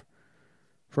knife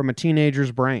from a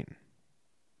teenager's brain.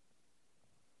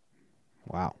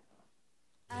 Wow.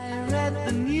 I read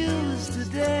the news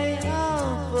today,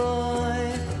 oh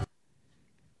boy.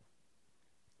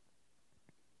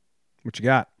 What you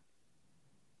got?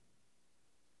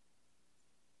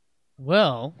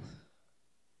 Well,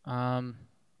 I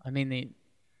mean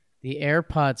the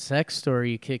AirPod sex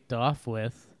story you kicked off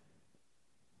with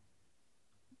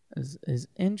is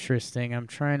interesting. I'm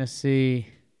trying to see.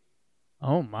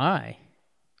 Oh my,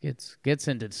 gets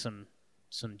into some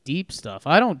deep stuff.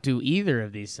 I don't do either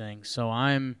of these things, so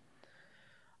I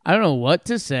don't know what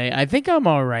to say. I think I'm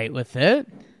all right with it.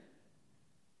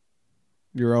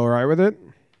 You're all right with it?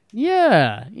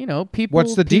 Yeah, people.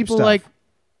 What's the deep stuff?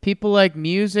 People like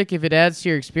music if it adds to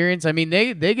your experience. I mean,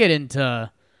 they get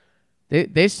into.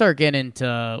 They start getting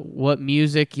into what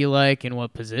music you like and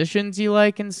what positions you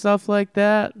like and stuff like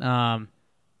that. I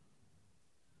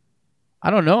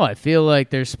don't know. I feel like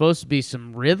there's supposed to be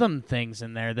some rhythm things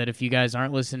in there that if you guys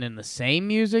aren't listening to the same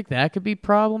music, that could be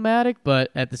problematic.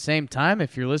 But at the same time,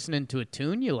 if you're listening to a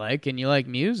tune you like and you like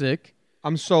music...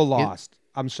 I'm so lost.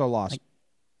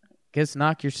 Guess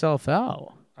knock yourself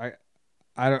out.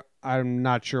 I'm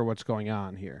not sure what's going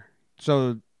on here.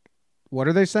 So... what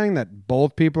are they saying? That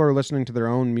both people are listening to their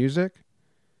own music?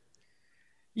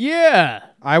 Yeah.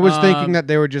 I was thinking that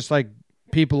they were just like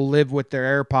people live with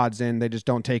their AirPods in. They just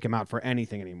don't take them out for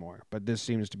anything anymore. But this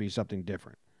seems to be something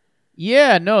different.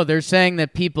 Yeah, no, they're saying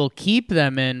that people keep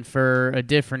them in for a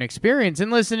different experience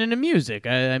and listening to music.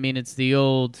 I mean, it's the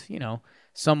old,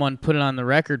 someone put it on the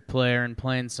record player and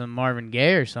playing some Marvin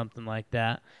Gaye or something like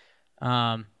that.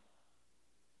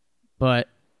 But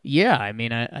yeah, I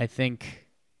mean, I think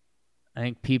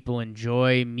people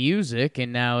enjoy music,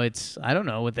 and now it's, I don't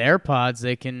know, with AirPods,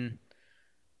 they can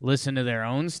listen to their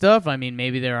own stuff. I mean,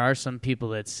 maybe there are some people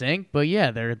that sync, but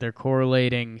yeah, they're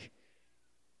correlating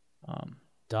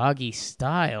doggy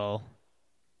style.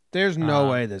 There's no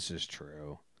way this is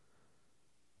true.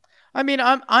 I mean,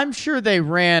 I'm sure they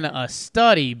ran a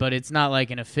study, but it's not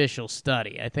like an official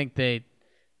study. I think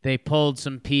they polled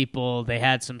some people, they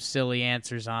had some silly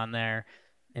answers on there.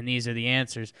 And these are the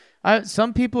answers.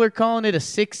 Some people are calling it a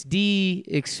 6D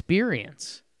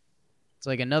experience. It's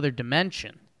like another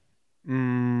dimension.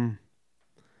 No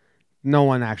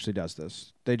one actually does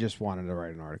this. They just wanted to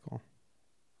write an article.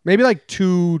 Maybe like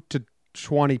 2 to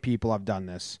 20 people have done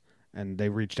this, and they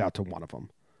reached out to one of them.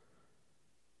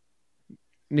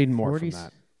 Need more from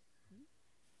that.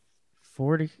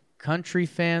 40 country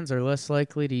fans are less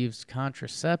likely to use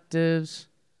contraceptives.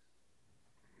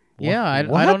 What? Yeah, I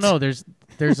don't know.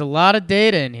 There's a lot of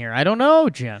data in here. I don't know,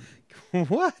 Jim.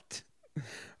 What?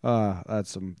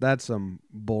 That's some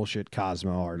bullshit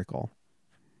Cosmo article.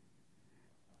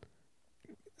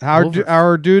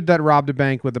 Our dude that robbed a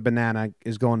bank with a banana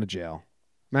is going to jail.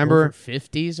 Remember? Over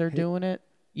 50s are doing it?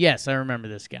 Yes, I remember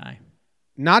this guy.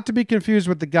 Not to be confused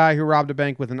with the guy who robbed a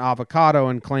bank with an avocado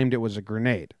and claimed it was a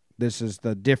grenade. This is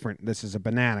a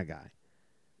banana guy.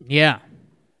 Yeah.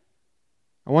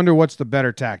 I wonder what's the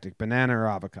better tactic, banana or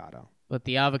avocado? But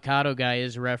the avocado guy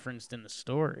is referenced in the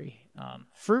story.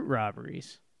 Fruit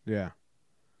robberies. Yeah.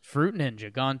 Fruit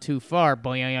Ninja, gone too far.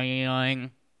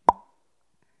 Boing.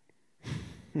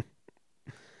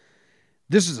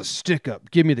 This is a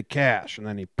stick-up. Give me the cash. And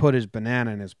then he put his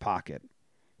banana in his pocket.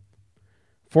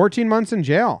 14 months in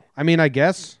jail. I mean, I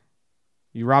guess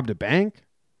you robbed a bank.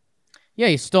 Yeah,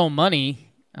 you stole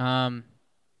money.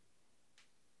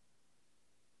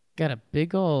 Got a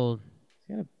big old,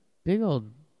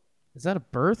 is that a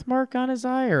birthmark on his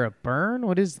eye or a burn?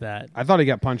 What is that? I thought he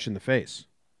got punched in the face.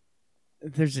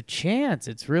 There's a chance.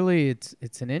 It's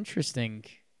an interesting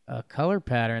color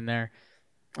pattern there.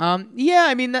 Yeah,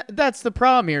 I mean, that's the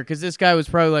problem here, because this guy was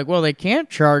probably like, well, they can't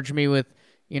charge me with,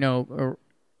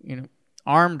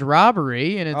 armed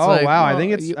robbery. And it's wow. Well,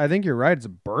 I think you're right. It's a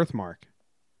birthmark.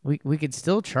 We could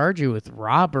still charge you with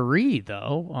robbery,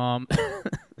 though.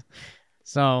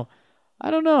 So, I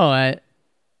don't know.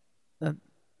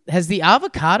 Has the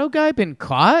avocado guy been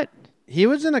caught? He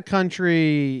was in a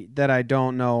country that I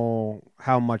don't know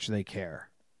how much they care.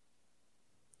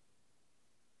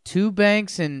 2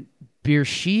 banks in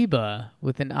Beersheba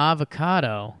with an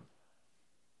avocado.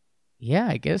 Yeah,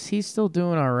 I guess he's still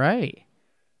doing all right.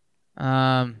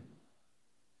 Got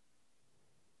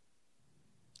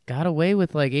away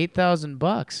with like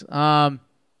 $8,000. I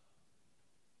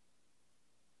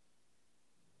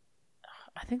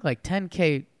think like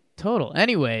 10K total.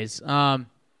 Anyways,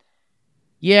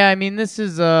 yeah, I mean this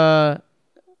is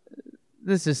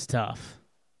tough.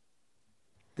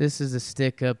 This is a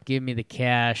stick up. Give me the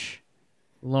cash.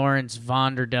 Lawrence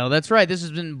Vonderdell. That's right. This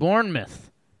has been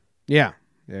Bournemouth. Yeah.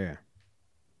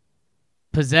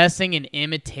 Possessing an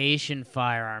imitation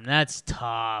firearm. That's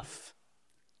tough.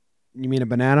 You mean a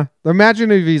banana?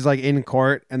 Imagine if he's like in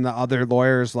court and the other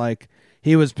lawyer's like,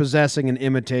 he was possessing an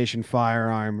imitation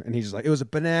firearm, and he's like, it was a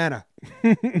banana.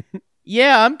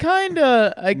 Yeah, I'm kind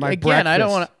of My again. I don't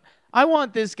breakfast. want to. I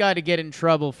want this guy to get in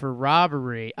trouble for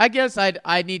robbery. I guess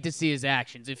I'd need to see his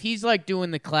actions. If he's like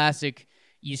doing the classic,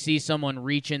 you see someone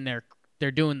reaching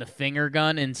they're doing the finger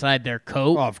gun inside their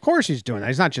coat. Well, of course he's doing that.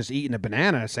 He's not just eating a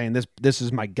banana saying this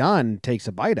is my gun, takes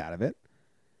a bite out of it.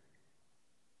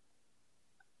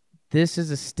 This is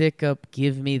a stick up.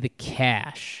 Give me the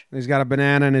cash. He's got a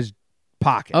banana in his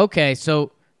pocket. Okay,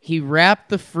 so he wrapped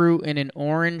the fruit in an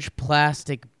orange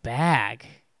plastic bag.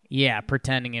 Yeah,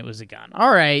 pretending it was a gun.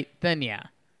 All right, then yeah.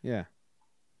 Yeah.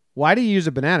 Why do you use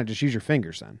a banana? Just use your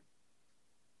fingers then.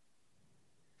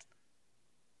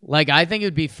 Like, I think it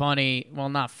would be funny. Well,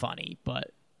 not funny,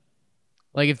 but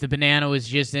like if the banana was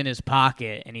just in his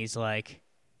pocket and he's like,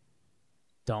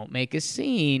 don't make a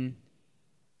scene,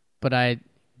 but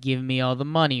give me all the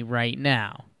money right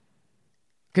now.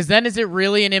 Because then is it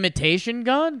really an imitation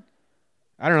gun?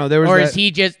 I don't know. There was Or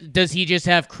that, does he just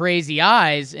have crazy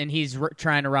eyes and he's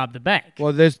trying to rob the bank?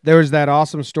 Well, there was that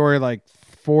awesome story like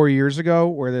 4 years ago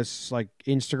where this like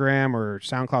Instagram or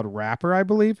SoundCloud rapper, I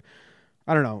believe.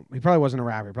 I don't know. He probably wasn't a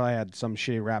rapper. He probably had some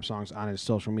shitty rap songs on his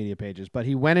social media pages. But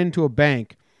he went into a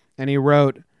bank and he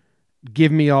wrote,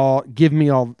 give me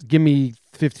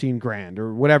 15 grand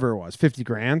or whatever it was, 50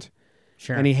 grand.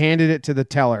 Sure. And he handed it to the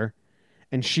teller.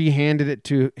 And she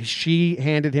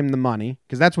handed him the money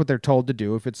because that's what they're told to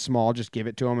do. If it's small, just give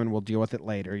it to him and we'll deal with it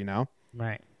later, you know?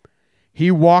 Right.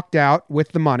 He walked out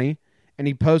with the money and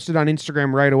he posted on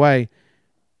Instagram right away,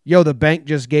 yo, the bank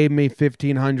just gave me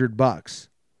 $1,500.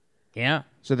 Yeah.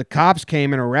 So the cops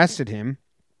came and arrested him.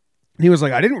 And he was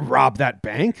like, I didn't rob that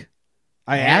bank.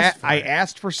 I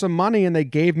asked for some money and they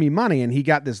gave me money. And he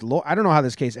got this I don't know how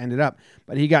this case ended up,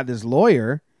 but he got this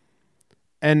lawyer.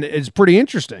 And it's pretty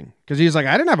interesting because he's like,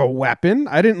 I didn't have a weapon.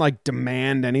 I didn't like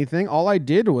demand anything. All I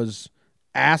did was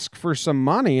ask for some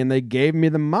money and they gave me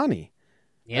the money.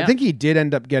 Yeah. I think he did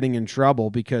end up getting in trouble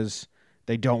because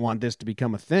they don't want this to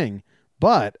become a thing.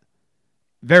 But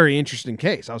very interesting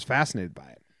case. I was fascinated by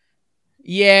it.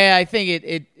 Yeah, I think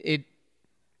it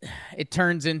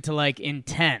turns into like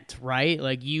intent, right?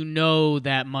 Like you know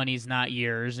that money's not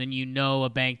yours and you know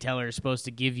a bank teller is supposed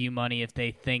to give you money if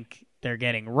they think they're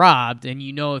getting robbed, and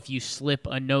you know if you slip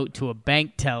a note to a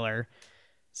bank teller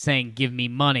saying "give me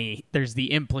money," there's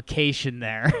the implication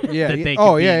there that they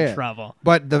could be in trouble.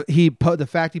 But the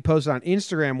fact he posted on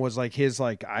Instagram was like his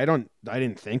like I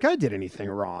didn't think I did anything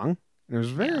wrong. And it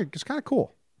was it's kind of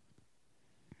cool.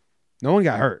 No one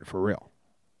got hurt for real.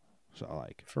 So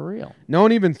like For real. no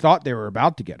one even thought they were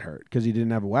about to get hurt because he didn't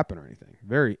have a weapon or anything.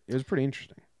 It was pretty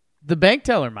interesting. The bank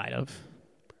teller might have.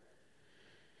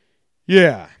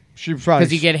 Yeah. She probably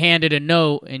Because you get handed a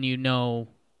note and you know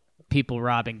people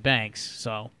robbing banks,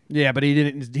 so. Yeah, but he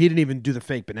didn't even do the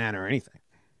fake banana or anything.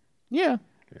 Yeah.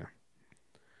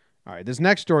 All right, this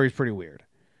next story is pretty weird.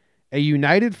 A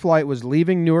United flight was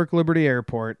leaving Newark Liberty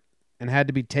Airport and had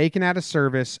to be taken out of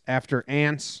service after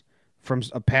ants from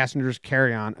a passenger's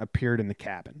carry-on appeared in the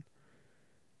cabin.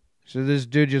 So this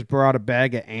dude just brought a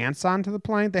bag of ants onto the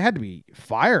plane. They had to be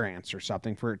fire ants or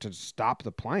something for it to stop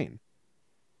the plane.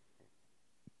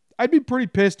 I'd be pretty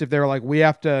pissed if they were like, we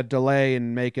have to delay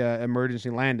and make an emergency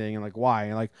landing. And like, why?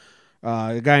 And like,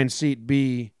 the guy in seat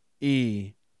B,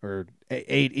 E, or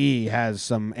 8E has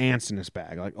some ants in his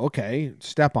bag. Like, okay,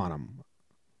 step on them.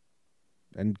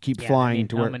 And keep flying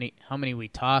to where... How many we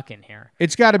talking here?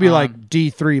 It's got to be like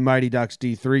D3, Mighty Ducks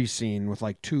D3 scene with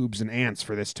like tubes and ants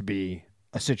for this to be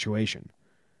a situation.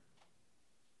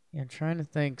 Yeah, I'm trying to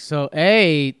think. So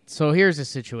here's a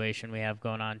situation we have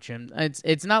going on, Jim.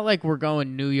 It's not like we're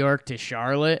going New York to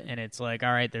Charlotte and it's like,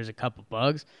 all right, there's a couple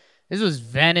bugs. This was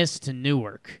Venice to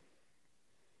Newark.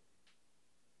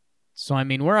 So, I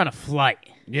mean, we're on a flight.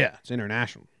 Yeah, it's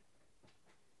international.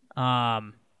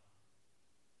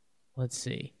 Let's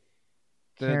see.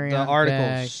 The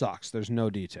article sucks. There's no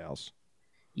details.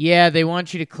 Yeah, they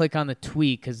want you to click on the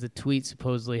tweet because the tweet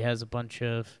supposedly has a bunch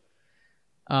of.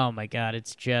 Oh my God!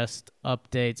 It's just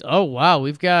updates. Oh wow,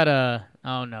 we've got a.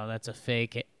 Oh no, that's a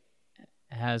fake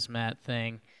hazmat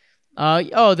thing.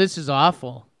 Oh, this is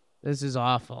awful. This is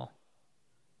awful.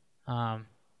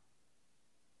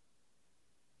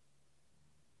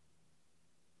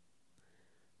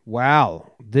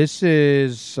 Wow, this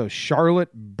is so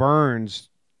Charlotte Burns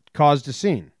caused a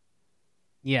scene.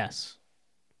 Yes.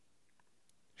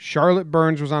 Charlotte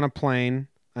Burns was on a plane.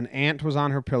 An ant was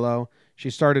on her pillow. She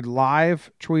started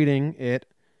live tweeting it,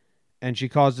 and she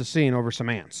caused a scene over some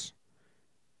ants,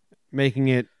 making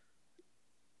it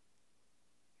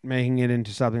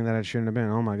into something that it shouldn't have been.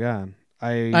 Oh my God!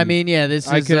 I mean, yeah,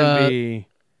 I couldn't be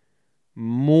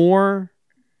more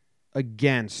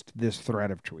against this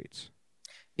thread of tweets.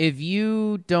 If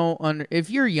you're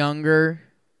younger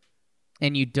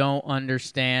and you don't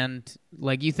understand,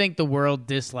 like you think the world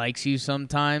dislikes you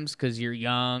sometimes because you're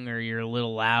young or you're a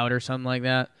little loud or something like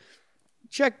that,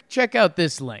 check out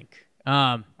this link.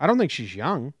 I don't think she's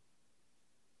young.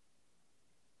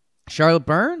 Charlotte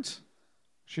Burns?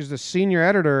 She's the senior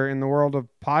editor in the world of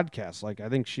podcasts. Like, I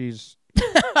think she's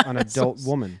an adult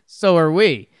woman. So are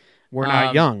we. We're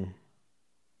not young.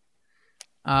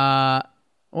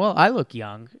 Well, I look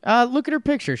young. Look at her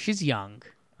picture. She's young.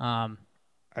 I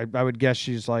would guess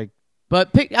she's like...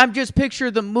 But I'm just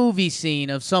picture the movie scene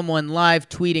of someone live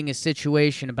tweeting a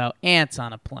situation about ants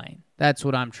on a plane. That's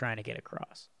what I'm trying to get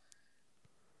across.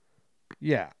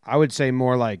 Yeah, I would say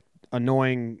more like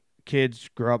annoying kids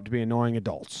grow up to be annoying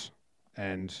adults.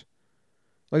 And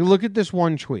like, look at this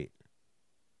one tweet.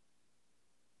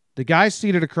 The guy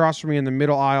seated across from me in the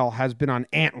middle aisle has been on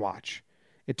Ant Watch.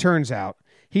 It turns out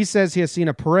he says he has seen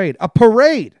a parade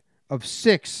of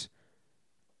 6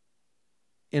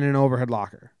 in an overhead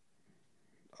locker.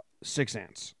 6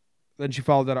 ants. Then she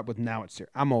followed that up with, now it's here.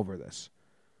 I'm over this.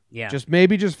 Yeah. Just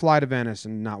fly to Venice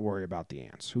and not worry about the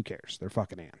ants. Who cares? They're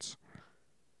fucking ants.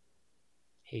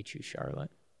 Hate you,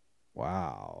 Charlotte.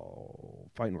 Wow.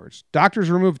 Fighting words. Doctors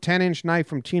remove 10-inch knife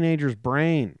from teenager's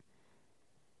brain.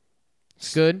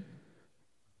 It's good.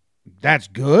 That's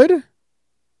good?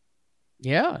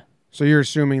 Yeah. So you're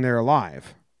assuming they're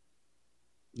alive?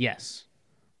 Yes.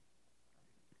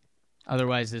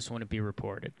 Otherwise, this wouldn't be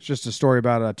reported. It's just a story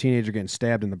about a teenager getting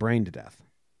stabbed in the brain to death.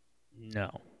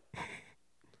 No.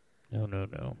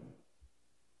 No.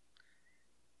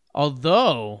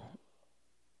 Although...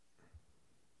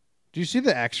 Do you see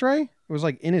the x-ray? It was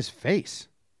like in his face.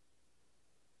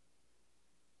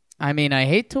 I mean, I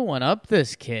hate to one-up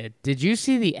this kid. Did you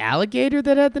see the alligator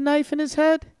that had the knife in his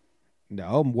head?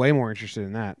 No, I'm way more interested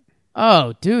in that.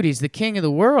 Oh, dude, he's the king of the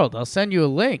world. I'll send you a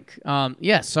link.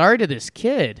 Yeah, sorry to this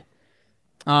kid.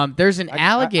 There's an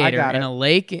alligator in a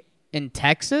lake in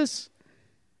Texas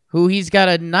who he's got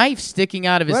a knife sticking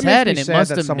out of his head, and it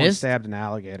must have someone stabbed an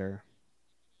alligator.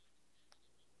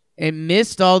 It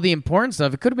missed all the importance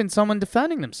of it. Could have been someone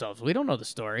defending themselves. We don't know the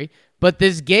story. But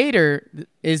this gator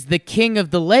is the king of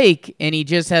the lake, and he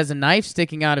just has a knife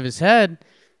sticking out of his head.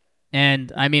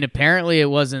 And, I mean, apparently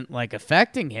it wasn't, like,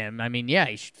 affecting him. I mean, yeah,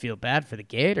 you should feel bad for the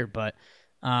gator, but,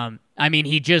 I mean,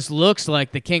 he just looks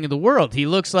like the king of the world. He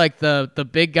looks like the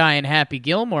big guy in Happy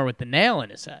Gilmore with the nail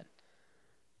in his head.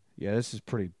 Yeah, this is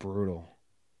pretty brutal.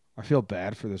 I feel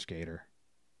bad for this gator.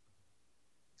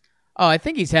 Oh, I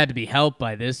think he's had to be helped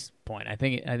by this point. I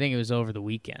think it was over the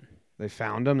weekend. They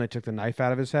found him. They took the knife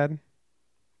out of his head.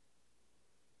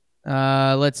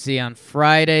 Let's see. On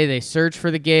Friday, they searched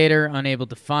for the gator, unable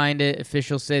to find it.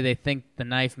 Officials say they think the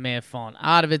knife may have fallen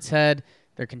out of its head.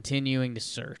 They're continuing to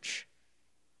search.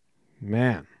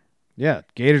 Man. Yeah,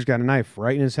 gator's got a knife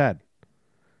right in his head.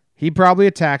 He probably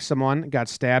attacked someone, got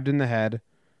stabbed in the head,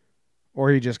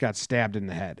 or he just got stabbed in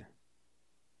the head.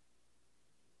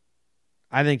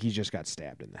 I think he just got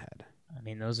stabbed in the head. I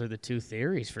mean, those are the two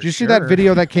theories for sure. Did you see that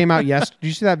video that came out Did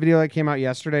you see that video that came out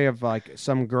yesterday of like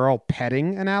some girl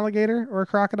petting an alligator or a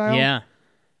crocodile? Yeah.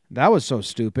 That was so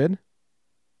stupid.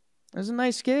 It was a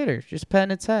nice gator, just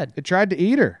petting its head. It tried to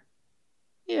eat her.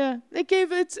 Yeah,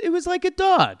 it was like a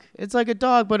dog. It's like a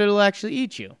dog, but it'll actually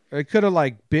eat you. It could have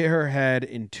like bit her head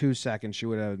in 2 seconds. She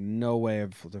would have no way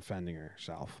of defending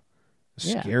herself.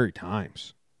 Scary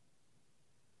times.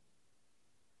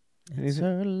 It's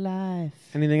her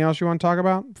life. Anything else you want to talk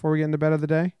about before we get into bed of the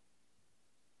day?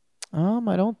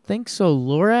 I don't think so.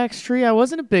 Lorax tree? I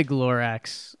wasn't a big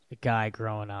Lorax guy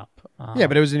growing up. Yeah,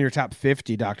 but it was in your top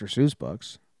 50 Dr. Seuss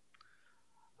books.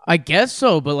 I guess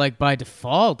so, but like by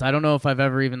default, I don't know if I've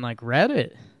ever even like read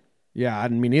it. Yeah,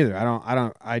 me neither.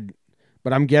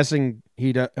 But I'm guessing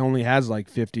he only has like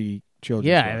 50 children's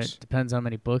Yeah, books. it depends how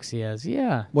many books he has.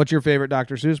 Yeah. What's your favorite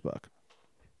Dr. Seuss book?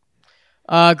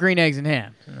 Green Eggs and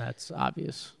Ham. And that's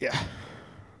obvious. Yeah.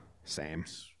 Same.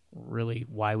 Really,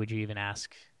 why would you even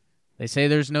ask? They say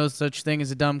there's no such thing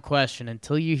as a dumb question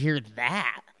until you hear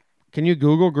that. Can you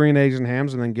Google Green Eggs and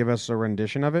Hams and then give us a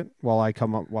rendition of it while I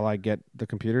get the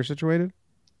computer situated?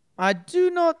 I do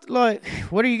not like.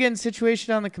 What are you getting situated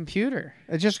on the computer?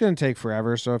 It's just going to take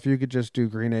forever, so if you could just do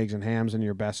Green Eggs and Hams in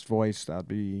your best voice, that'd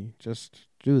be just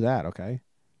do that, okay?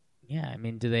 Yeah, I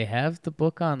mean, do they have the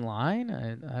book online?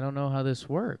 I don't know how this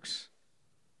works.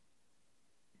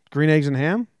 Green Eggs and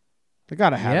Ham? They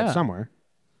got to have Yeah. it somewhere.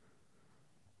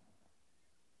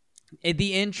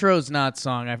 The intro's not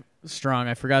strong.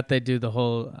 I forgot they do the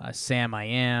whole Sam I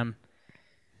Am.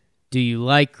 Do you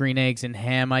like green eggs and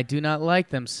ham? I do not like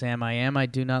them, Sam I Am. I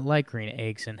do not like green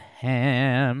eggs and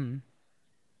ham.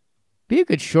 Be a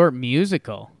good short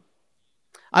musical.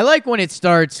 I like when it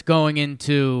starts going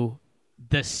into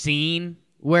the scene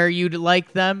where you'd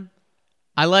like them.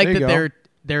 I like There you that go.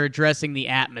 they're addressing the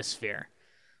atmosphere.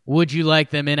 Would you like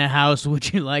them in a house?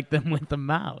 Would you like them with a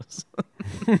mouse?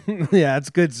 Yeah, it's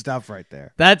good stuff right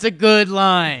there. That's a good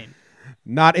line.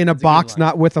 Not in a good box, line.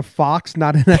 not with a fox,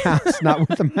 not in a house, not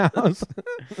with a mouse.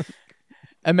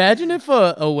 Imagine if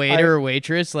a waiter or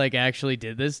waitress like actually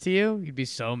did this to you. You'd be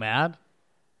so mad.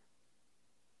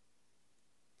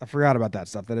 I forgot about that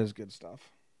stuff. That is good stuff.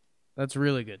 That's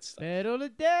really good stuff. Bet of the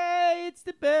day, it's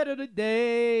the bet of the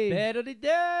day. Bet of the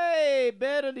day,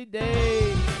 bet of the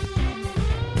day.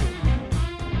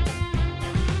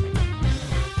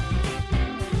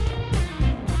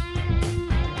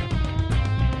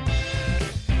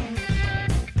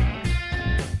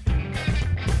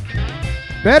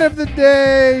 Bet of the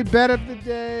day, bet of the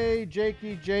day.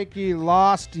 Jakey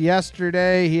lost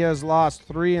yesterday. He has lost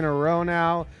 3 in a row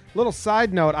now. Little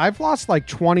side note, I've lost like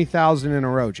 20,000 in a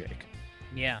row, Jake.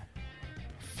 Yeah,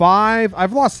 5,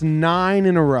 I've lost 9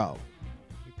 in a row.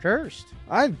 you're cursed.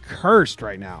 I'm cursed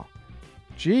right now.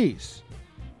 Jeez.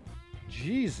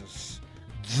 Jesus.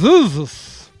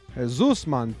 Jesus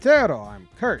Montero, I'm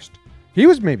cursed. He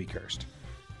was maybe cursed.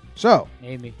 So,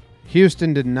 Maybe.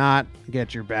 Houston did not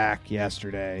get your back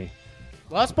yesterday.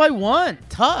 Lost by 1.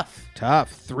 Tough. Tough.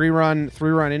 Three-run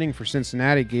inning for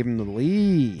Cincinnati gave him the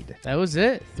lead. That was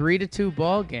it. 3-2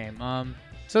 ball game.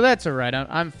 So that's all right.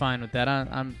 I'm fine with that.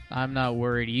 I'm not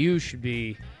worried. You should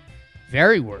be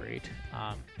very worried.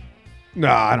 No,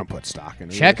 I don't put stock in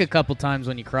it. Check a couple times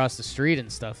when you cross the street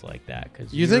and stuff like that.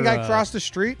 Cause You think you're, I crossed the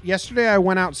street? Yesterday I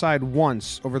went outside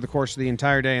once over the course of the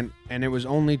entire day, and it was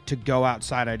only to go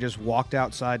outside. I just walked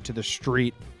outside to the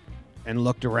street and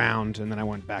looked around, and then I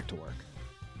went back to work.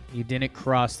 You didn't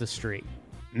cross the street.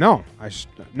 No, I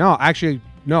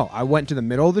went to the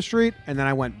middle of the street, and then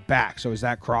I went back. So is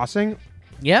that crossing?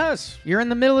 Yes, you're in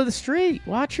the middle of the street.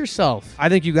 Watch yourself. I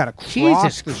think you got to cross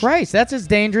Jesus the Christ, that's as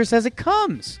dangerous as it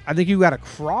comes. I think you got to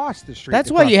cross the street. That's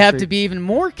to why cross you the have street. to be even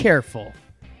more careful.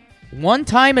 One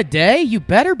time a day, you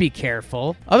better be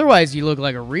careful. Otherwise, you look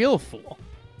like a real fool.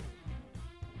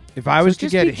 If I was So to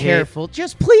just get be hit, careful.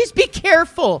 Just please be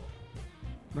careful.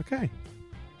 okay.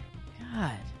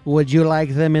 God. Would you like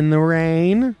them in the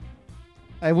rain?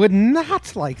 I would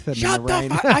not like them in the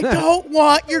rain. I don't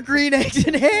want your green eggs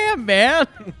and ham, man.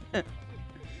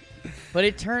 But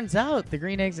it turns out the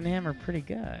green eggs and ham are pretty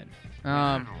good.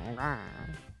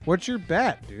 What's your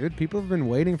bet, dude? People have been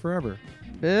waiting forever.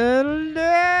 Better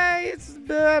day, it's the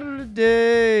better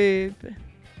day.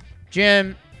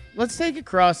 Jim, let's take it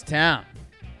across town.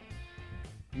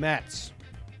 Mets.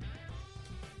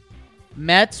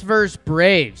 Mets versus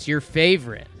Braves, your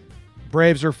favorite.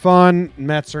 Braves are fun.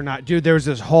 Mets are not. Dude, there was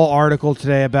this whole article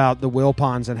today about the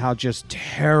Wilpons and how just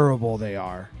terrible they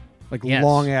are. Like, Yes.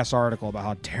 long-ass article about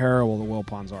how terrible the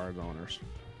Wilpons are as owners.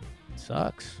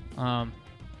 Sucks.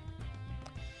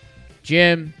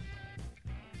 Jim,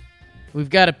 we've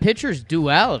got a pitcher's duel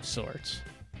of sorts.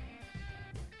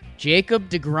 Jacob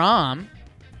deGrom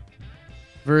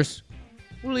versus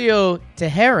Julio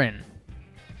Teheran.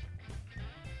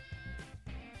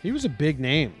 He was a big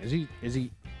name. Is he?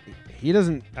 He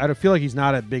doesn't. I don't feel like he's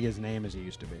not as big his name as he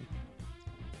used to be.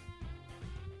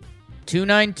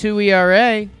 2.92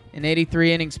 ERA in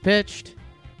 83 innings pitched.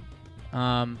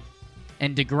 And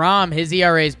DeGrom, his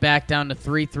ERA is back down to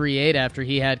 3.38 after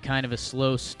he had kind of a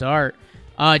slow start.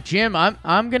 Jim,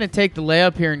 I'm gonna take the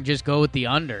layup here and just go with the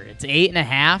under. It's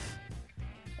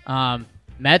 8.5.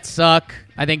 Mets suck.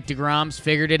 I think DeGrom's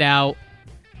figured it out.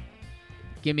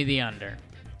 Give me the under.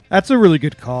 That's a really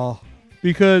good call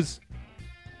because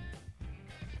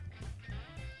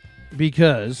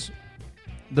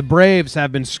the Braves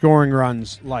have been scoring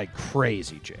runs like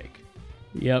crazy, Jake.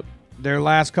 Yep. their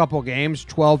last couple games,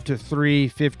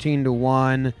 12-3,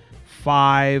 15-1,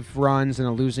 5 runs in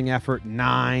a losing effort,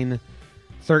 9,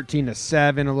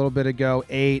 13-7 a little bit ago,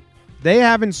 8. They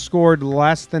haven't scored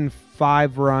less than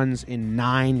 5 runs in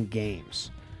 9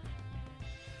 games.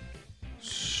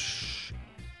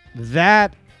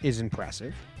 That is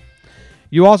impressive.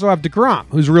 You also have DeGrom,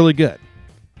 who's really good.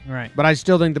 Right. But I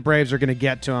still think the Braves are going to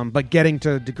get to him. But getting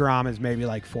to DeGrom is maybe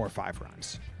like 4 or 5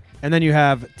 runs. And then you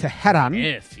have Teheran.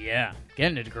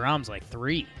 Getting to DeGrom's like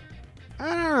 3. I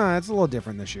don't know. It's a little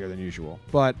different this year than usual.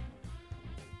 But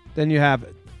then you have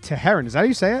Teheran. Is that how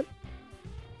you say it?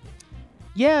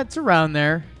 Yeah, it's around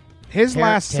there. His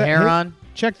last Teheran.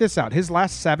 Check this out. His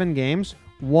last 7 games,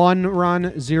 1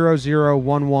 run, 0-0,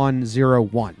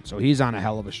 1-1, 0-1. So he's on a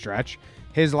hell of a stretch.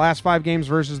 His last 5 games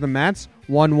versus the Mets,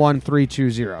 1-1,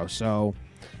 3-2-0. So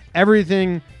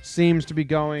everything seems to be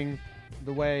going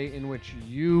the way in which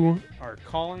you are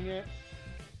calling it.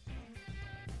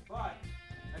 But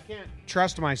I can't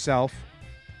trust myself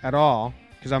at all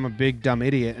because I'm a big dumb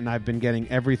idiot and I've been getting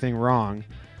everything wrong.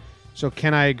 So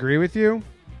can I agree with you?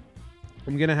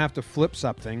 I'm going to have to flip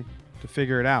something to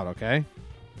figure it out, okay?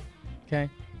 Okay.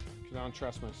 Because I don't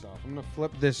trust myself. I'm going to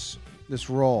flip this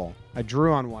roll. I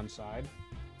drew on one side.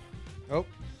 Oh.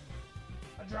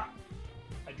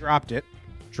 I dropped it.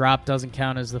 Drop doesn't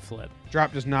count as the flip.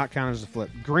 Drop does not count as a flip.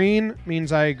 Green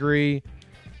means I agree.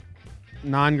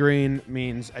 Non-green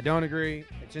means I don't agree.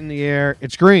 It's in the air.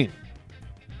 It's green.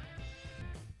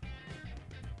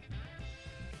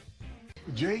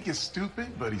 Jake is stupid,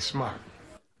 but he's smart.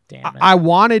 Damn it. I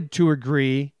wanted to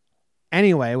agree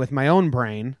anyway with my own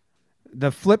brain.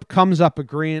 The flip comes up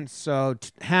agreeing, so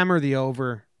hammer the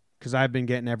over because I've been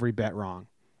getting every bet wrong.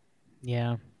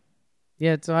 Yeah.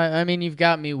 Yeah, so I mean, you've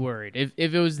got me worried. If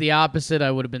it was the opposite,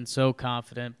 I would have been so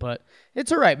confident, but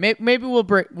it's all right. Maybe we'll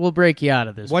break you out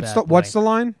of this. What's the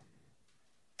line?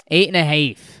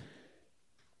 8.5.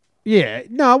 Yeah,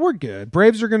 no, we're good.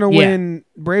 Braves are going to win.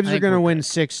 Braves I are think going to we're win good.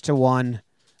 6-1.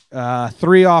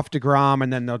 3 off DeGrom,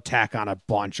 and then they'll tack on a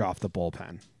bunch off the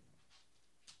bullpen.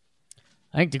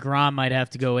 I think DeGrom might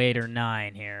have to go 8 or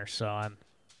 9 here, so I'm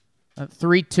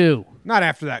 3-2. Not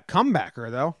after that comebacker,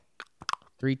 though.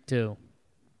 3-2.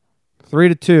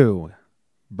 3-2.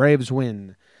 Braves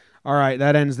win. All right,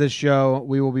 that ends this show.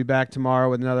 We will be back tomorrow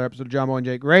with another episode of Jumbo and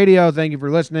Jake Radio. Thank you for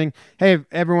listening. Hey,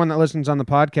 everyone that listens on the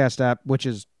podcast app, which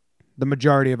is the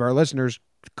majority of our listeners,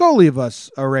 go leave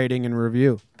us a rating and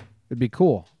review. It'd be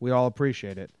cool. We all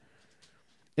appreciate it.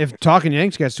 If Talking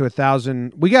Yanks gets to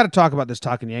 1,000, we got to talk about this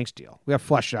Talking Yanks deal. We got to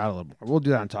flesh it out a little more. We'll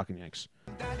do that on Talking Yanks.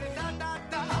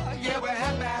 Yeah, we're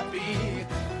happy.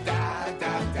 Da,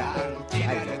 da, da.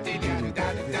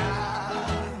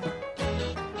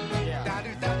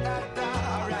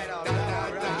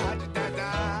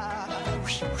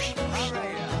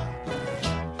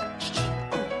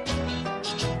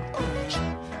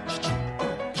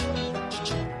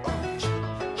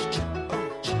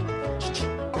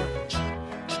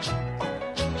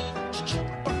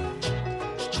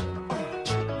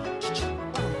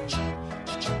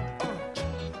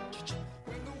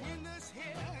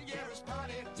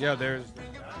 Yeah, there's...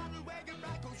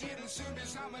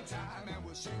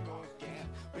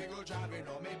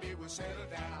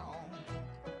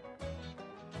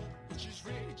 She's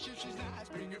rich, if she's nice,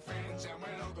 bring your friends and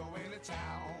we'll all go into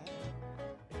town.